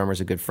current drummer, is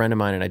a good friend of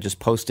mine, and I just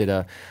posted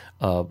a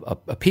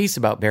piece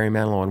about Barry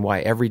Manilow and why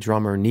every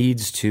drummer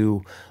needs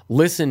to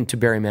listen to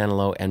Barry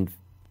Manilow and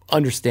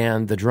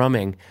understand the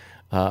drumming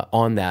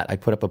on that. I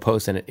put up a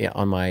post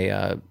on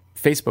my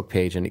Facebook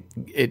page, and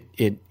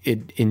it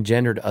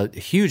engendered a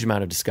huge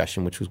amount of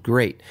discussion, which was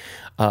great.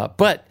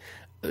 But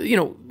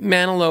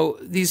Manilow,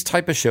 these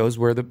type of shows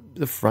where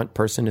the front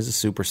person is a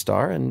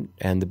superstar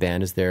and the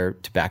band is there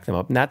to back them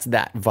up, and that's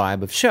that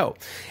vibe of show.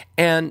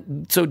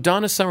 And so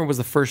Donna Summer was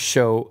the first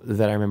show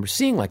that I remember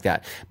seeing like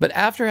that. But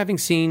after having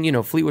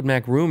seen Fleetwood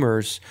Mac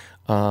Rumors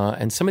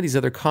and some of these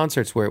other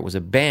concerts where it was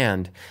a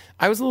band,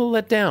 I was a little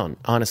let down,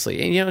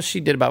 honestly. And, she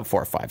did about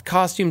 4 or 5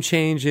 costume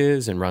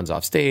changes and runs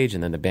off stage,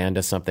 and then the band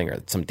does something, or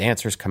some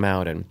dancers come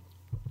out, and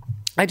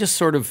I just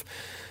sort of,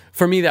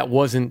 for me, that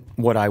wasn't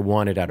what I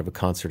wanted out of a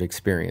concert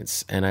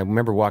experience. And I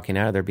remember walking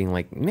out of there being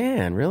like,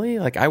 man, really?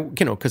 Like,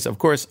 because of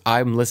course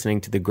I'm listening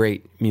to the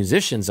great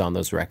musicians on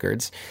those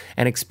records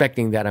and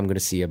expecting that I'm going to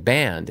see a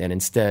band. And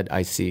instead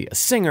I see a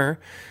singer,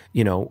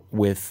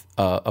 with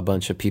a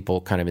bunch of people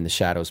kind of in the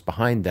shadows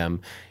behind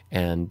them.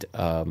 And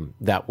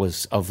that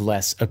was of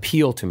less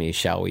appeal to me,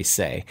 shall we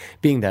say,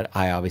 being that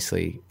I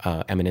obviously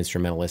am an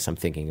instrumentalist. I'm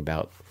thinking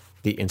about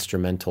the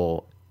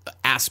instrumental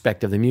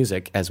aspect of the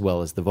music as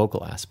well as the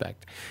vocal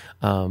aspect.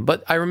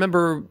 But I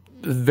remember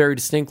very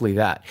distinctly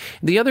that.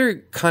 The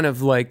other kind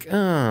of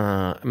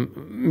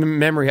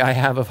memory I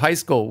have of high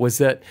school was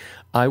that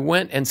I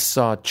went and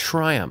saw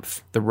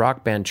Triumph, the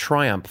rock band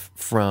Triumph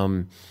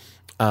from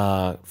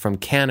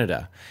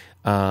Canada.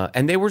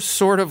 And they were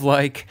sort of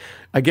like,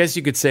 I guess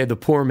you could say, the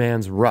poor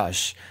man's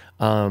Rush.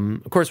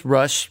 Of course,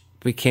 Rush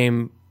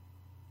became,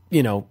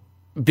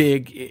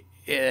 big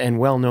and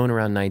well known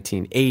around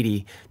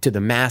 1980 to the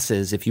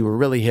masses. If you were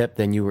really hip,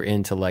 then you were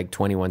into like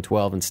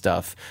 2112 and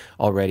stuff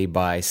already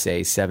by,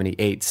 say,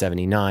 78,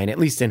 79, at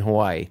least in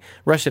Hawaii.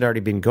 Rush had already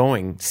been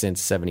going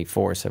since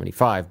 74,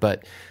 75,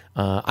 but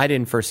I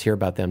didn't first hear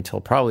about them until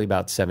probably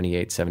about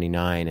 78,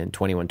 79 and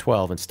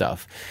 2112 and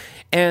stuff.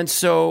 And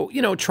so,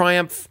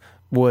 Triumph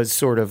was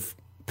sort of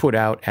put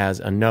out as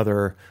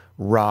another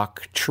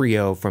rock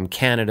trio from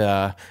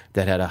Canada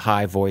that had a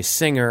high voice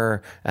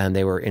singer, and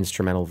they were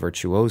instrumental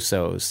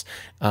virtuosos.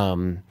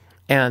 And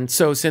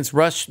so since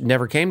Rush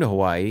never came to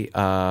Hawaii,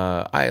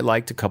 I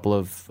liked a couple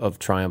of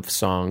Triumph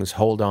songs,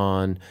 Hold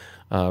On,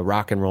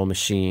 Rock and Roll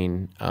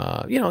Machine.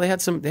 They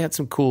had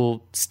some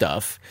cool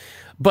stuff.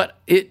 But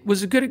it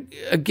was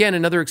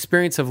another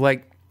experience of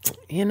like,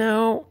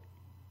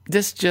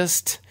 this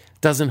just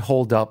doesn't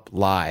hold up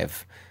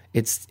live.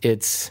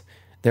 It's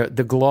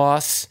the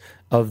gloss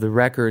of the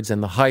records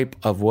and the hype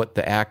of what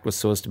the act was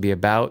supposed to be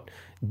about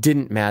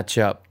didn't match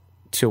up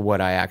to what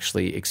I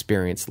actually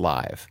experienced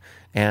live.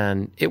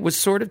 And it was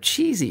sort of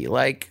cheesy.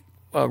 Like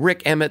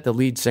Rick Emmett, the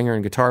lead singer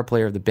and guitar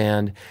player of the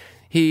band,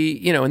 he,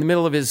 in the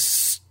middle of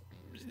his,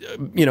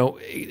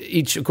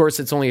 of course,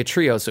 it's only a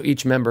trio, so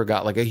each member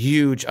got like a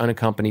huge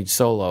unaccompanied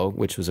solo,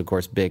 which was, of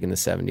course, big in the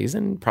 70s,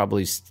 and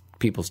probably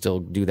people still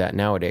do that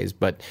nowadays.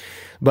 But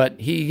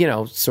he,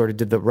 sort of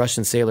did the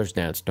Russian sailors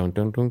dance, and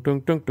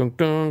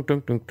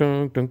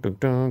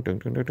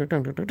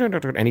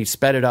he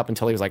sped it up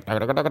until he was like,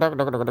 and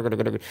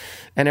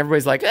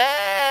everybody's like,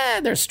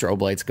 there's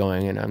strobe lights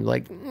going, and I'm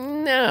like,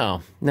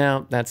 no,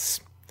 that's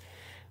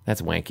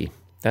wanky.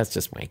 That's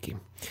just wanky.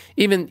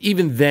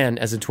 Even then,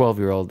 as a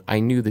 12-year-old, I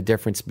knew the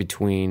difference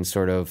between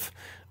sort of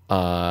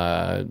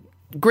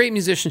great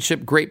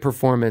musicianship, great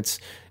performance,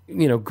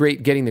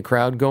 great getting the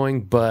crowd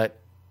going, but,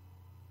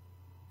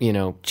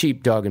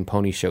 cheap dog and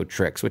pony show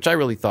tricks, which I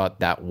really thought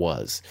that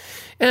was.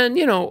 And,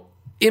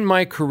 in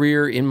my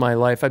career, in my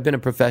life, I've been a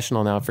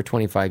professional now for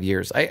 25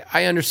 years.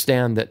 I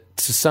understand that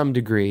to some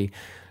degree,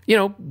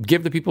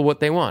 give the people what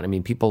they want. I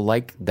mean, people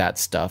like that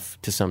stuff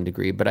to some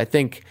degree, but I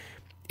think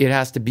it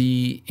has to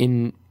be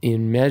in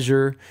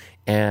measure,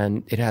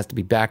 and it has to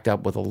be backed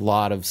up with a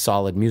lot of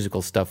solid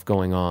musical stuff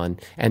going on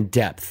and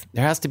depth.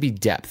 There has to be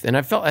depth. And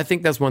I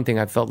think that's one thing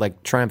I felt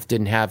like Triumph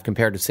didn't have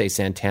compared to, say,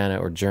 Santana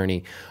or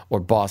Journey or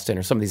Boston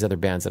or some of these other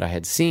bands that I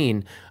had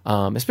seen,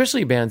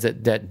 especially bands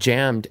that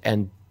jammed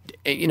and,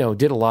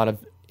 did a lot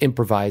of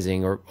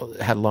improvising or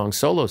had long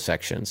solo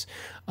sections.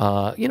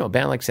 A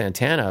band like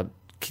Santana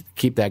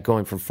keep that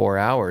going for 4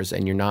 hours,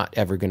 and you're not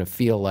ever going to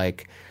feel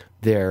like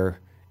they're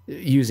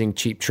using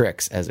cheap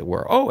tricks, as it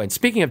were. Oh, and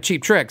speaking of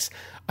Cheap Tricks,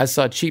 I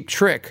saw Cheap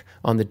Trick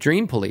on the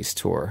Dream Police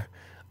tour.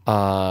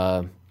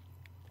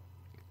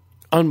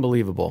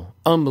 Unbelievable,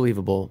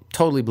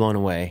 totally blown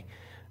away.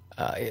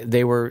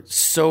 They were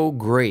so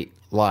great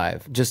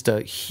live, just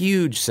a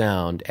huge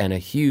sound and a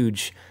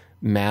huge,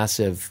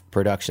 massive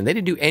production. They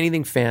didn't do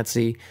anything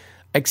fancy,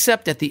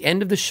 except at the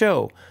end of the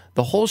show,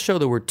 the whole show,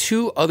 there were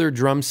 2 other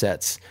drum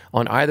sets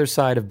on either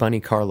side of Bunny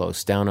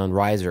Carlos, down on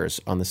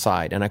risers on the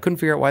side. And I couldn't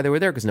figure out why they were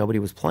there because nobody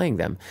was playing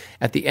them.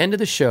 At the end of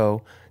the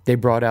show, they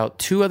brought out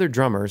 2 other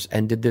drummers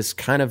and did this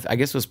kind of, I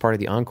guess it was part of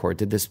the encore,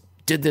 did this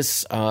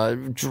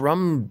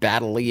drum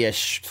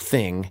battle-ish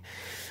thing.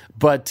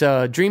 But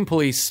Dream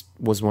Police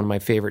was one of my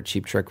favorite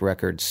Cheap Trick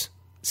records,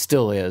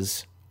 still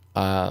is.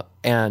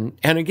 And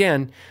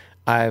again,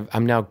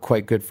 I'm now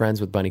quite good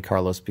friends with Bunny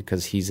Carlos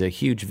because he's a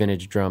huge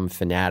vintage drum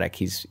fanatic.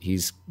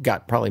 He's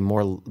got probably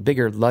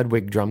bigger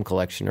Ludwig drum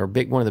collection, or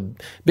one of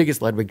the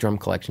biggest Ludwig drum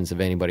collections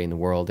of anybody in the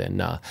world.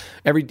 And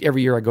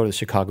every year I go to the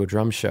Chicago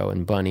Drum Show,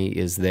 and Bunny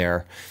is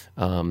there,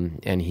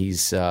 and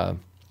he's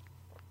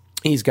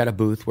got a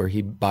booth where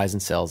he buys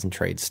and sells and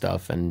trades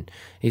stuff, and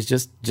he's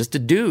just a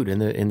dude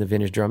in the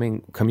vintage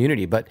drumming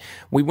community. But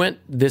we went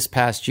this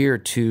past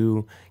year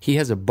he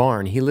has a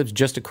barn. He lives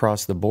just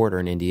across the border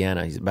in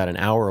Indiana. He's about an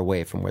hour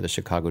away from where the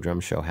Chicago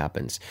Drum Show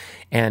happens.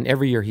 And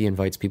every year he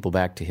invites people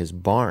back to his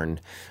barn,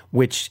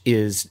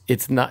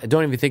 it's not,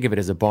 don't even think of it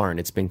as a barn.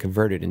 It's been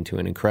converted into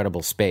an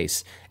incredible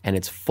space, and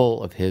it's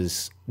full of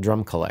his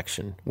drum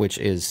collection, which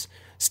is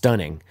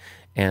stunning.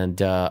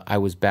 And I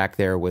was back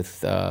there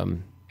with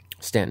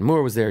Stanton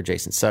Moore was there,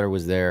 Jason Sutter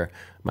was there,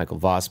 Michael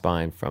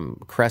Vosbein from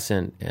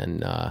Crescent,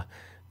 and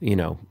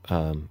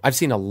I've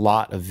seen a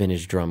lot of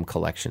vintage drum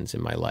collections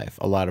in my life,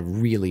 a lot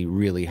of really,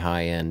 really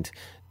high-end,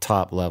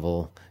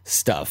 top-level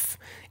stuff,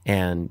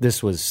 and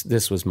this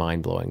was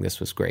mind-blowing.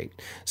 This was great.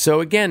 So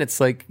again, it's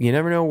like you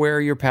never know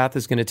where your path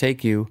is going to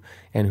take you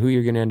and who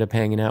you're going to end up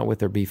hanging out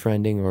with or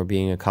befriending or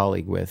being a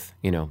colleague with,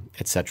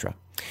 etc.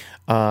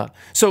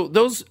 So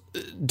those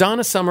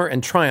Donna Summer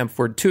and Triumph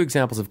were 2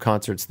 examples of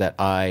concerts that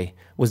I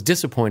was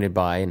disappointed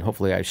by, and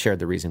hopefully I shared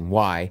the reason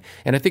why.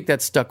 And I think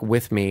that stuck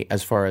with me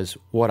as far as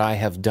what I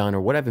have done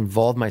or what I've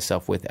involved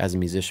myself with as a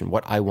musician,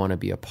 what I want to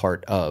be a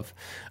part of.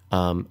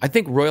 I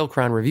think Royal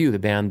Crown Revue, the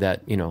band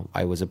that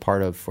I was a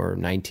part of for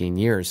 19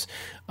 years,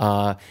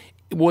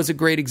 was a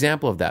great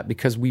example of that,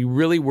 because we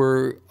really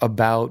were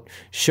about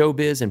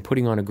showbiz and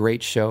putting on a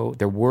great show.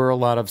 There were a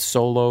lot of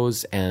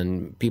solos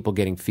and people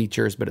getting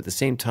features, but at the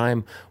same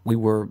time, we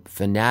were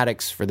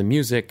fanatics for the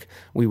music.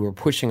 We were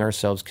pushing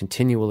ourselves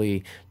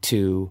continually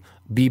to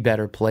be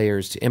better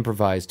players, to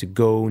improvise, to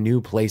go new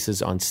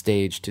places on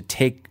stage, to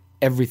take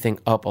everything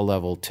up a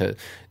level, to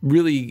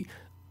really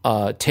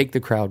take the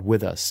crowd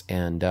with us.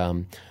 And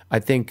I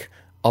think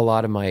a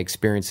lot of my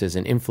experiences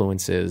and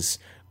influences,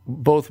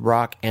 both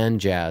rock and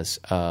jazz,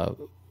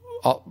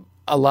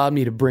 allowed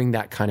me to bring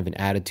that kind of an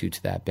attitude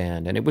to that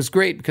band. And it was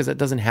great because it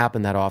doesn't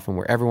happen that often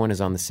where everyone is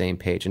on the same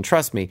page. And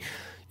trust me,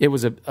 it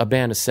was a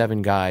band of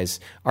 7 guys.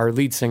 Our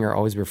lead singer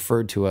always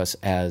referred to us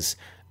as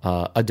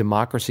a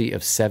democracy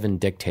of 7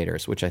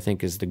 dictators, which I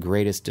think is the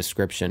greatest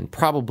description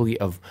probably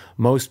of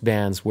most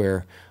bands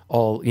where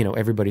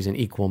everybody's an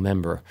equal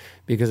member,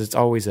 because it's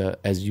always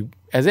as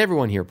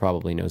everyone here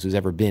probably knows who's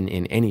ever been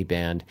in any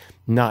band,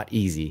 not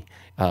easy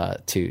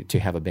to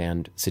have a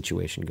band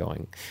situation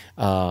going.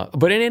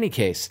 But in any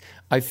case,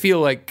 I feel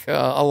like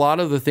a lot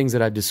of the things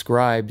that I've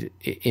described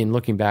in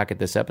looking back at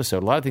this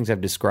episode, a lot of things I've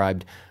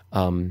described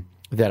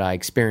that I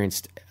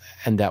experienced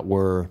and that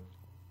were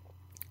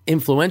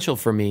influential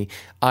for me,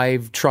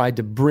 I've tried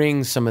to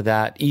bring some of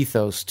that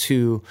ethos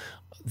to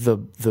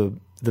the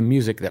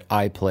music that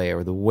I play,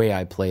 or the way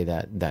I play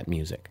that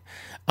music.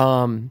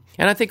 And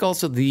I think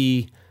also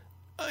the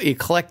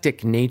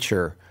eclectic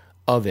nature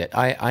of it.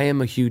 I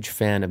am a huge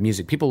fan of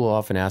music. People will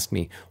often ask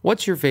me,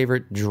 what's your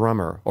favorite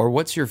drummer, or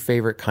what's your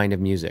favorite kind of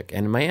music?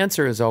 And my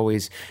answer is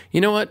always,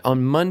 you know what?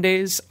 On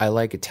Mondays, I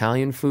like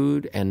Italian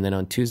food, and then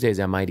on Tuesdays,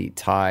 I might eat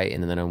Thai,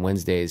 and then on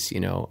Wednesdays,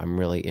 I'm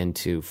really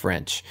into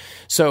French.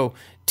 So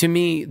to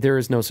me, there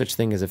is no such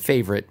thing as a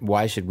favorite.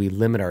 Why should we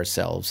limit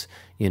ourselves?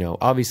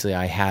 Obviously,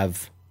 I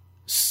have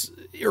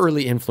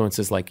early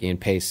influences like Ian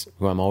Pace,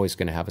 who I'm always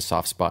going to have a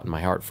soft spot in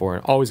my heart for,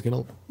 and always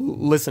going to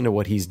listen to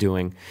what he's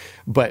doing.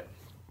 But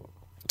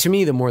to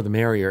me, the more the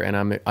merrier, and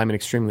I'm an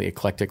extremely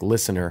eclectic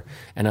listener,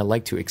 and I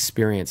like to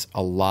experience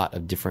a lot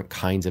of different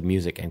kinds of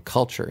music and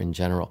culture in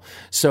general.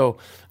 So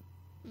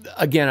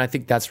again, I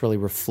think that's really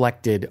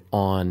reflected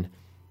on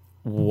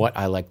what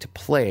I like to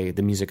play,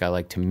 the music I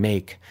like to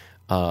make,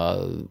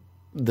 the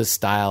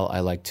style I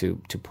like to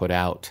put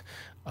out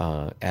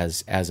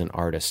as an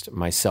artist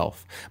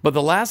myself. But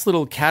the last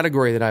little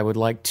category that I would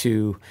like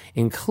to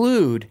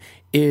include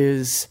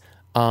is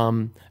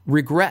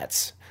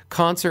regrets,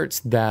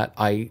 concerts that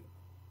I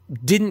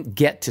didn't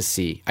get to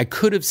see, I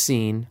could have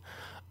seen,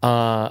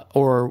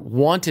 or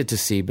wanted to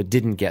see but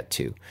didn't get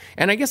to.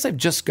 And I guess I've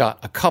just got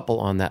a couple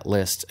on that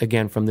list,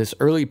 again, from this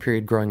early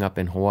period growing up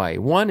in Hawaii.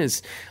 One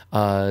is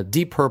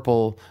Deep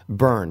Purple,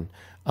 Burn.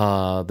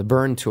 The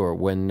Burn Tour,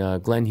 when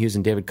Glenn Hughes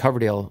and David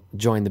Coverdale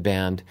joined the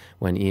band,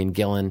 when Ian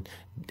Gillan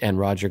and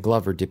Roger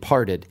Glover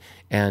departed.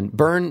 And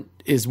Burn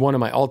is one of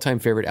my all-time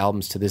favorite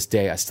albums to this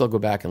day. I still go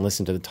back and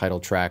listen to the title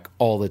track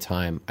all the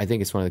time. I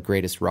think it's one of the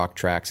greatest rock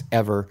tracks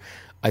ever.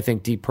 I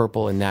think Deep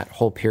Purple in that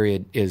whole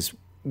period is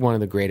one of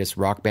the greatest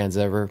rock bands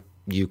ever.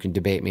 You can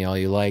debate me all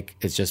you like.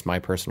 It's just my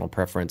personal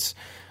preference.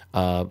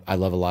 I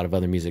love a lot of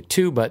other music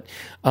too, but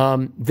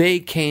they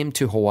came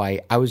to Hawaii.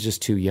 I was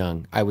just too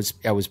young. I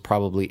was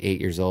probably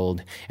 8 years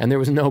old, and there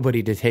was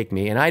nobody to take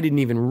me. And I didn't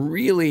even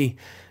really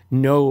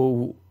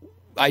know.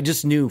 I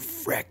just knew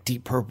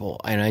Deep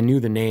Purple, and I knew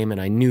the name, and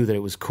I knew that it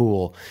was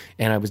cool.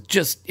 And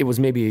it was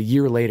maybe a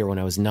year later when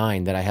I was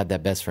 9 that I had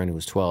that best friend who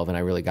was 12, and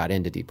I really got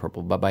into Deep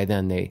Purple. But by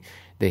then they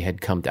had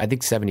come to, I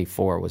think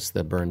 74 was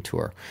the Burn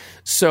Tour.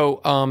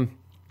 So,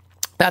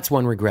 that's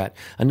one regret.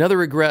 Another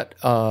regret,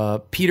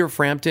 Peter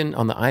Frampton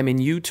on the I'm In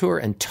You tour,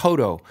 and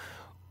Toto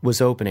was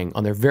opening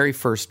on their very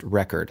first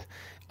record.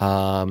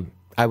 I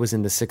was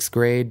in the 6th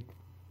grade.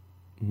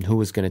 Who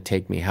was going to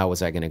take me? How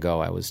was I going to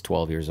go? I was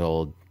 12 years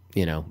old.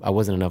 You know, I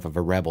wasn't enough of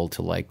a rebel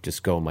to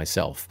just go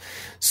myself.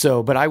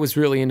 So, but I was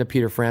really into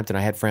Peter Frampton.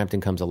 I had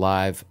Frampton Comes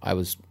Alive.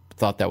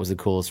 Thought that was the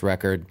coolest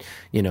record.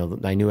 You know,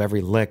 I knew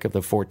every lick of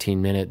the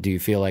 14-minute Do You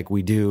Feel Like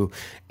We Do?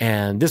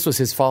 And this was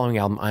his following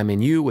album, I'm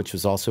In You, which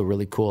was also a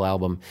really cool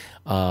album.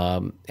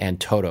 And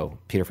Toto,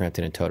 Peter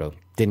Frampton and Toto,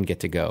 didn't get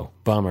to go.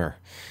 Bummer.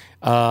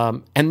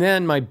 And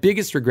then my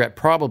biggest regret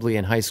probably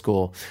in high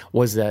school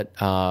was that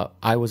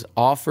I was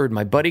offered,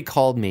 my buddy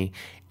called me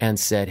and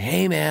said,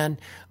 hey man,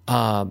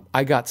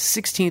 I got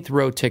 16th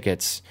row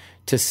tickets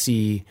to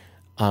see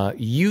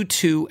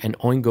U2 and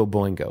Oingo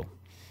Boingo.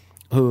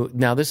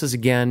 Now this is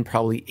again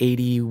probably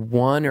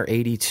 81 or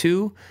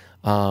 82.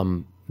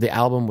 The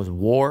album was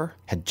War,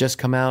 had just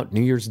come out.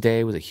 New Year's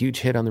Day was a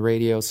huge hit on the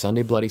radio.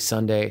 Sunday Bloody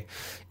Sunday.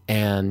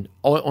 And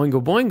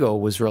Oingo Boingo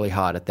was really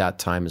hot at that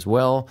time as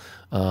well.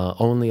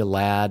 Only a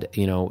Lad,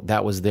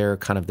 that was their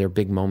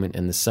big moment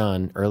in the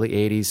sun, early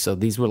 80s. So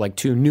these were like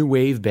two new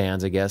wave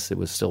bands, I guess. It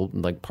was still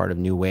like part of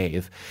new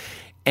wave.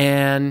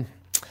 And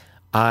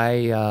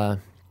I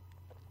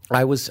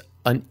was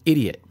an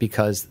idiot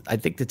because I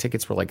think the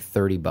tickets were like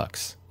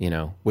 $30,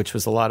 which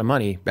was a lot of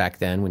money back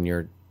then when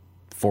you're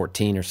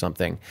 14 or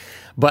something.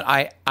 But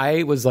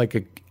I was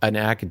like an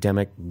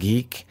academic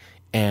geek,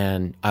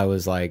 and I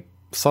was like,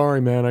 sorry,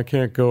 man, I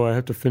can't go. I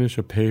have to finish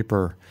a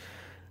paper,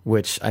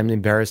 which I'm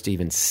embarrassed to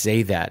even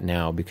say that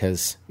now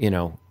because,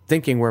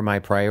 thinking where my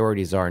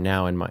priorities are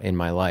now in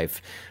my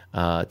life,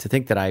 to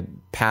think that I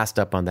passed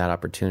up on that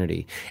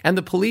opportunity. And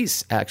the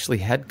Police actually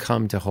had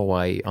come to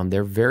Hawaii on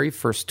their very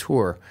first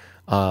tour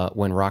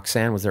when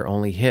Roxanne was their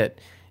only hit,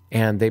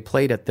 and they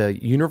played at the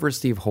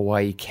University of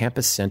Hawaii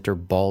Campus Center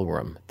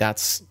Ballroom.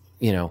 That's,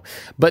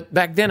 but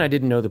back then I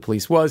didn't know the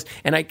Police was,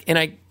 and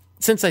I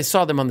since I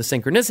saw them on the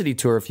Synchronicity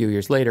tour a few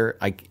years later,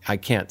 I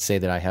can't say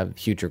that I have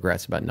huge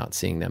regrets about not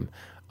seeing them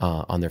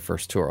on their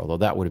first tour, although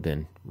that would have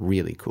been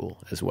really cool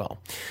as well.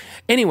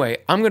 Anyway,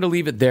 I'm going to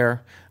leave it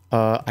there.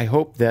 I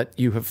hope that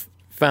you have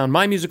found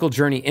my musical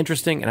journey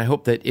interesting, and I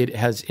hope that it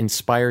has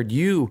inspired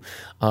you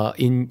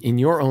in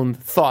your own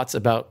thoughts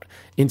about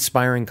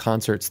inspiring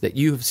concerts that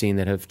you have seen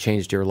that have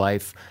changed your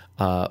life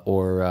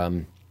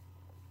or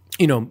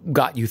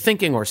got you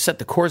thinking or set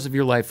the course of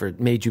your life or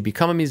made you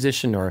become a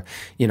musician or,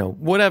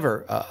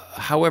 whatever,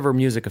 however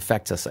music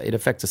affects us. It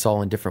affects us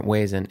all in different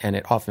ways, and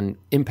it often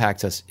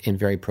impacts us in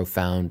very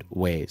profound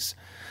ways.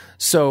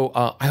 So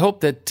I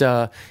hope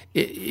that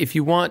if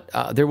you want,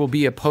 there will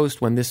be a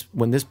post when this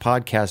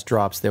podcast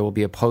drops. There will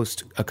be a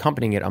post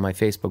accompanying it on my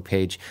Facebook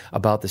page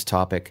about this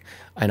topic,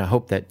 and I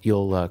hope that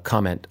you'll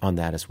comment on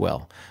that as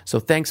well. So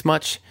thanks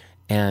much,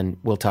 and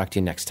we'll talk to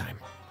you next time.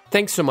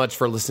 Thanks so much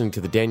for listening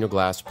to the Daniel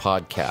Glass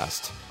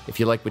Podcast. If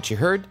you like what you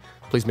heard,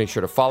 please make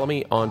sure to follow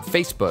me on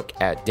Facebook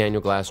at Daniel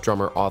Glass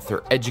Drummer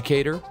Author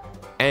Educator.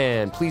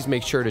 And please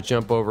make sure to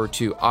jump over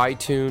to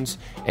iTunes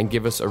and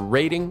give us a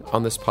rating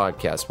on this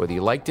podcast. Whether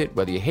you liked it,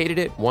 whether you hated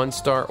it, 1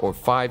 star or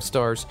 5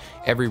 stars,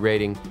 every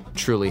rating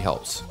truly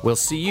helps. We'll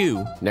see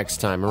you next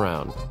time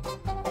around.